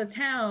and out of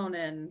town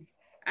and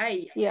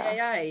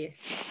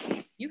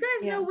you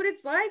guys know what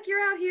it's like. You're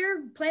out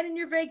here planning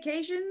your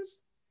vacations.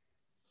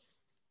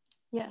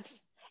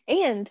 Yes.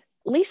 And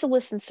Lisa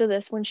listens to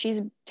this when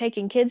she's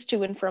taking kids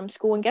to and from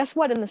school. And guess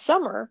what? In the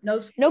summer, no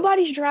school.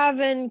 Nobody's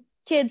driving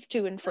kids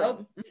to and from.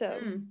 Nope. So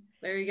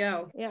there you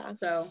go. Yeah.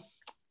 So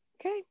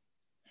okay.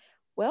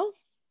 Well,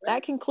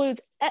 that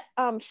concludes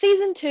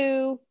season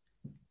 2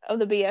 of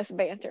the BS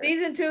Banter.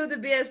 Season 2 of the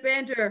BS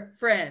Banter,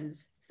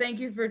 friends. Thank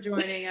you for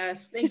joining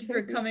us. Thank you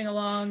for coming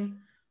along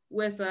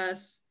with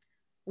us.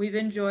 We've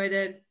enjoyed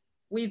it.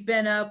 We've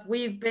been up,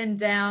 we've been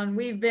down,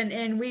 we've been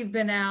in, we've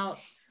been out.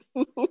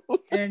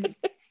 And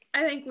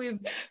I think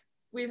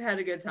we've had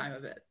a good time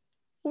of it.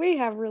 We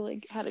have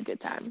really had a good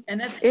time.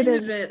 And at the end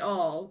of it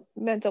all,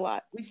 meant a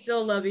lot. We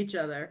still love each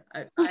other.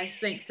 I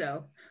think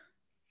so.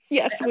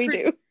 Yes, we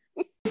do.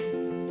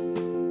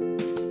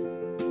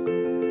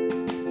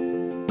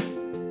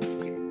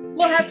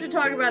 We'll have to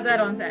talk about that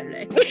on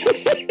Saturday.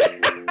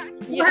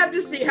 We'll have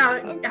to see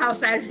how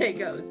Saturday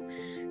goes.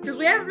 Because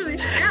we haven't really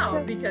been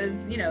out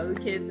because, you know, the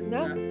kids and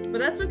stuff. But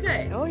that's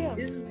okay. Oh, yeah.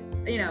 This is,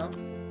 you know,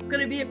 it's going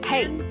to be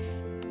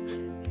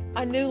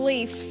a new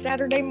leaf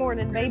Saturday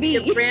morning, baby.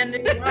 A brand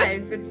new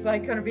life. It's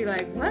like going to be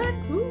like, what?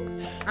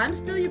 Who? I'm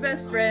still your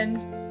best friend.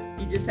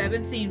 You just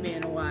haven't seen me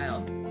in a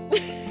while.